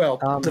about it.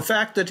 Well, the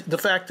fact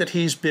that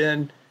he's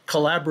been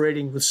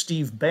collaborating with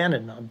Steve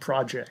Bannon on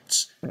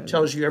projects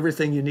tells you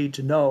everything you need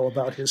to know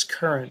about his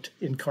current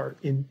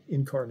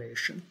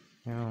incarnation.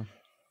 Yeah.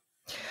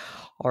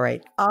 All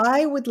right.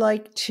 I would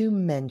like to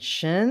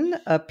mention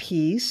a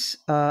piece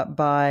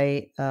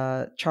by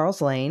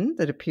Charles Lane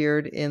that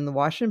appeared in the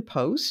Washington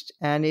Post,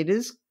 and it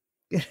is,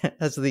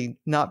 as the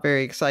not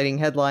very exciting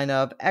headline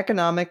of,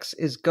 Economics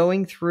is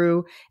Going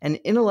Through an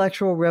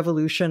Intellectual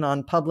Revolution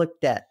on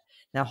Public Debt.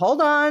 Now,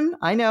 hold on.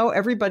 I know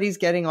everybody's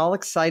getting all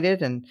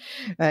excited and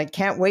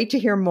can't wait to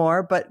hear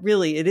more, but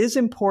really it is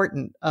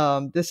important.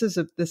 This is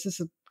a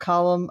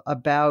column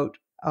about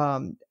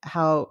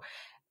how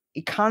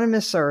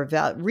economists are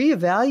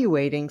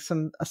reevaluating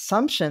some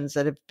assumptions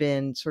that have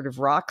been sort of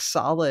rock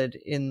solid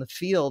in the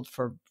field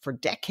for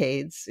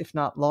decades, if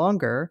not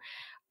longer,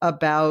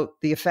 about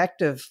the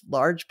effect of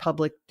large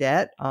public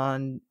debt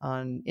on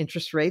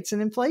interest rates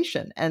and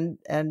inflation. And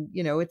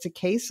it's a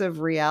case of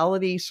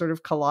reality sort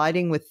of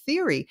colliding with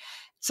theory.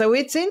 So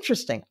it's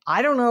interesting.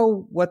 I don't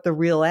know what the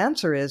real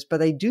answer is,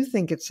 but I do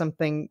think it's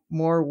something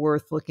more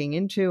worth looking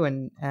into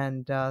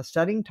and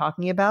studying,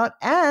 talking about.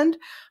 And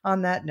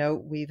on that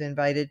note, we've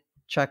invited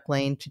Chuck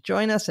Lane to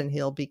join us, and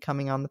he'll be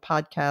coming on the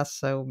podcast.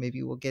 So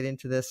maybe we'll get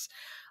into this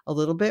a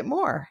little bit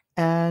more.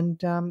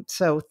 And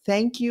so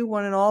thank you,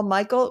 one and all.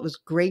 Michael, it was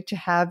great to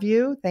have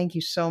you. Thank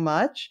you so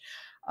much.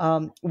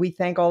 We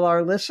thank all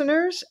our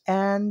listeners,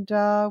 and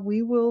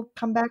we will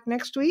come back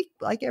next week,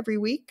 like every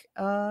week.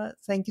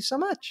 Thank you so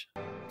much.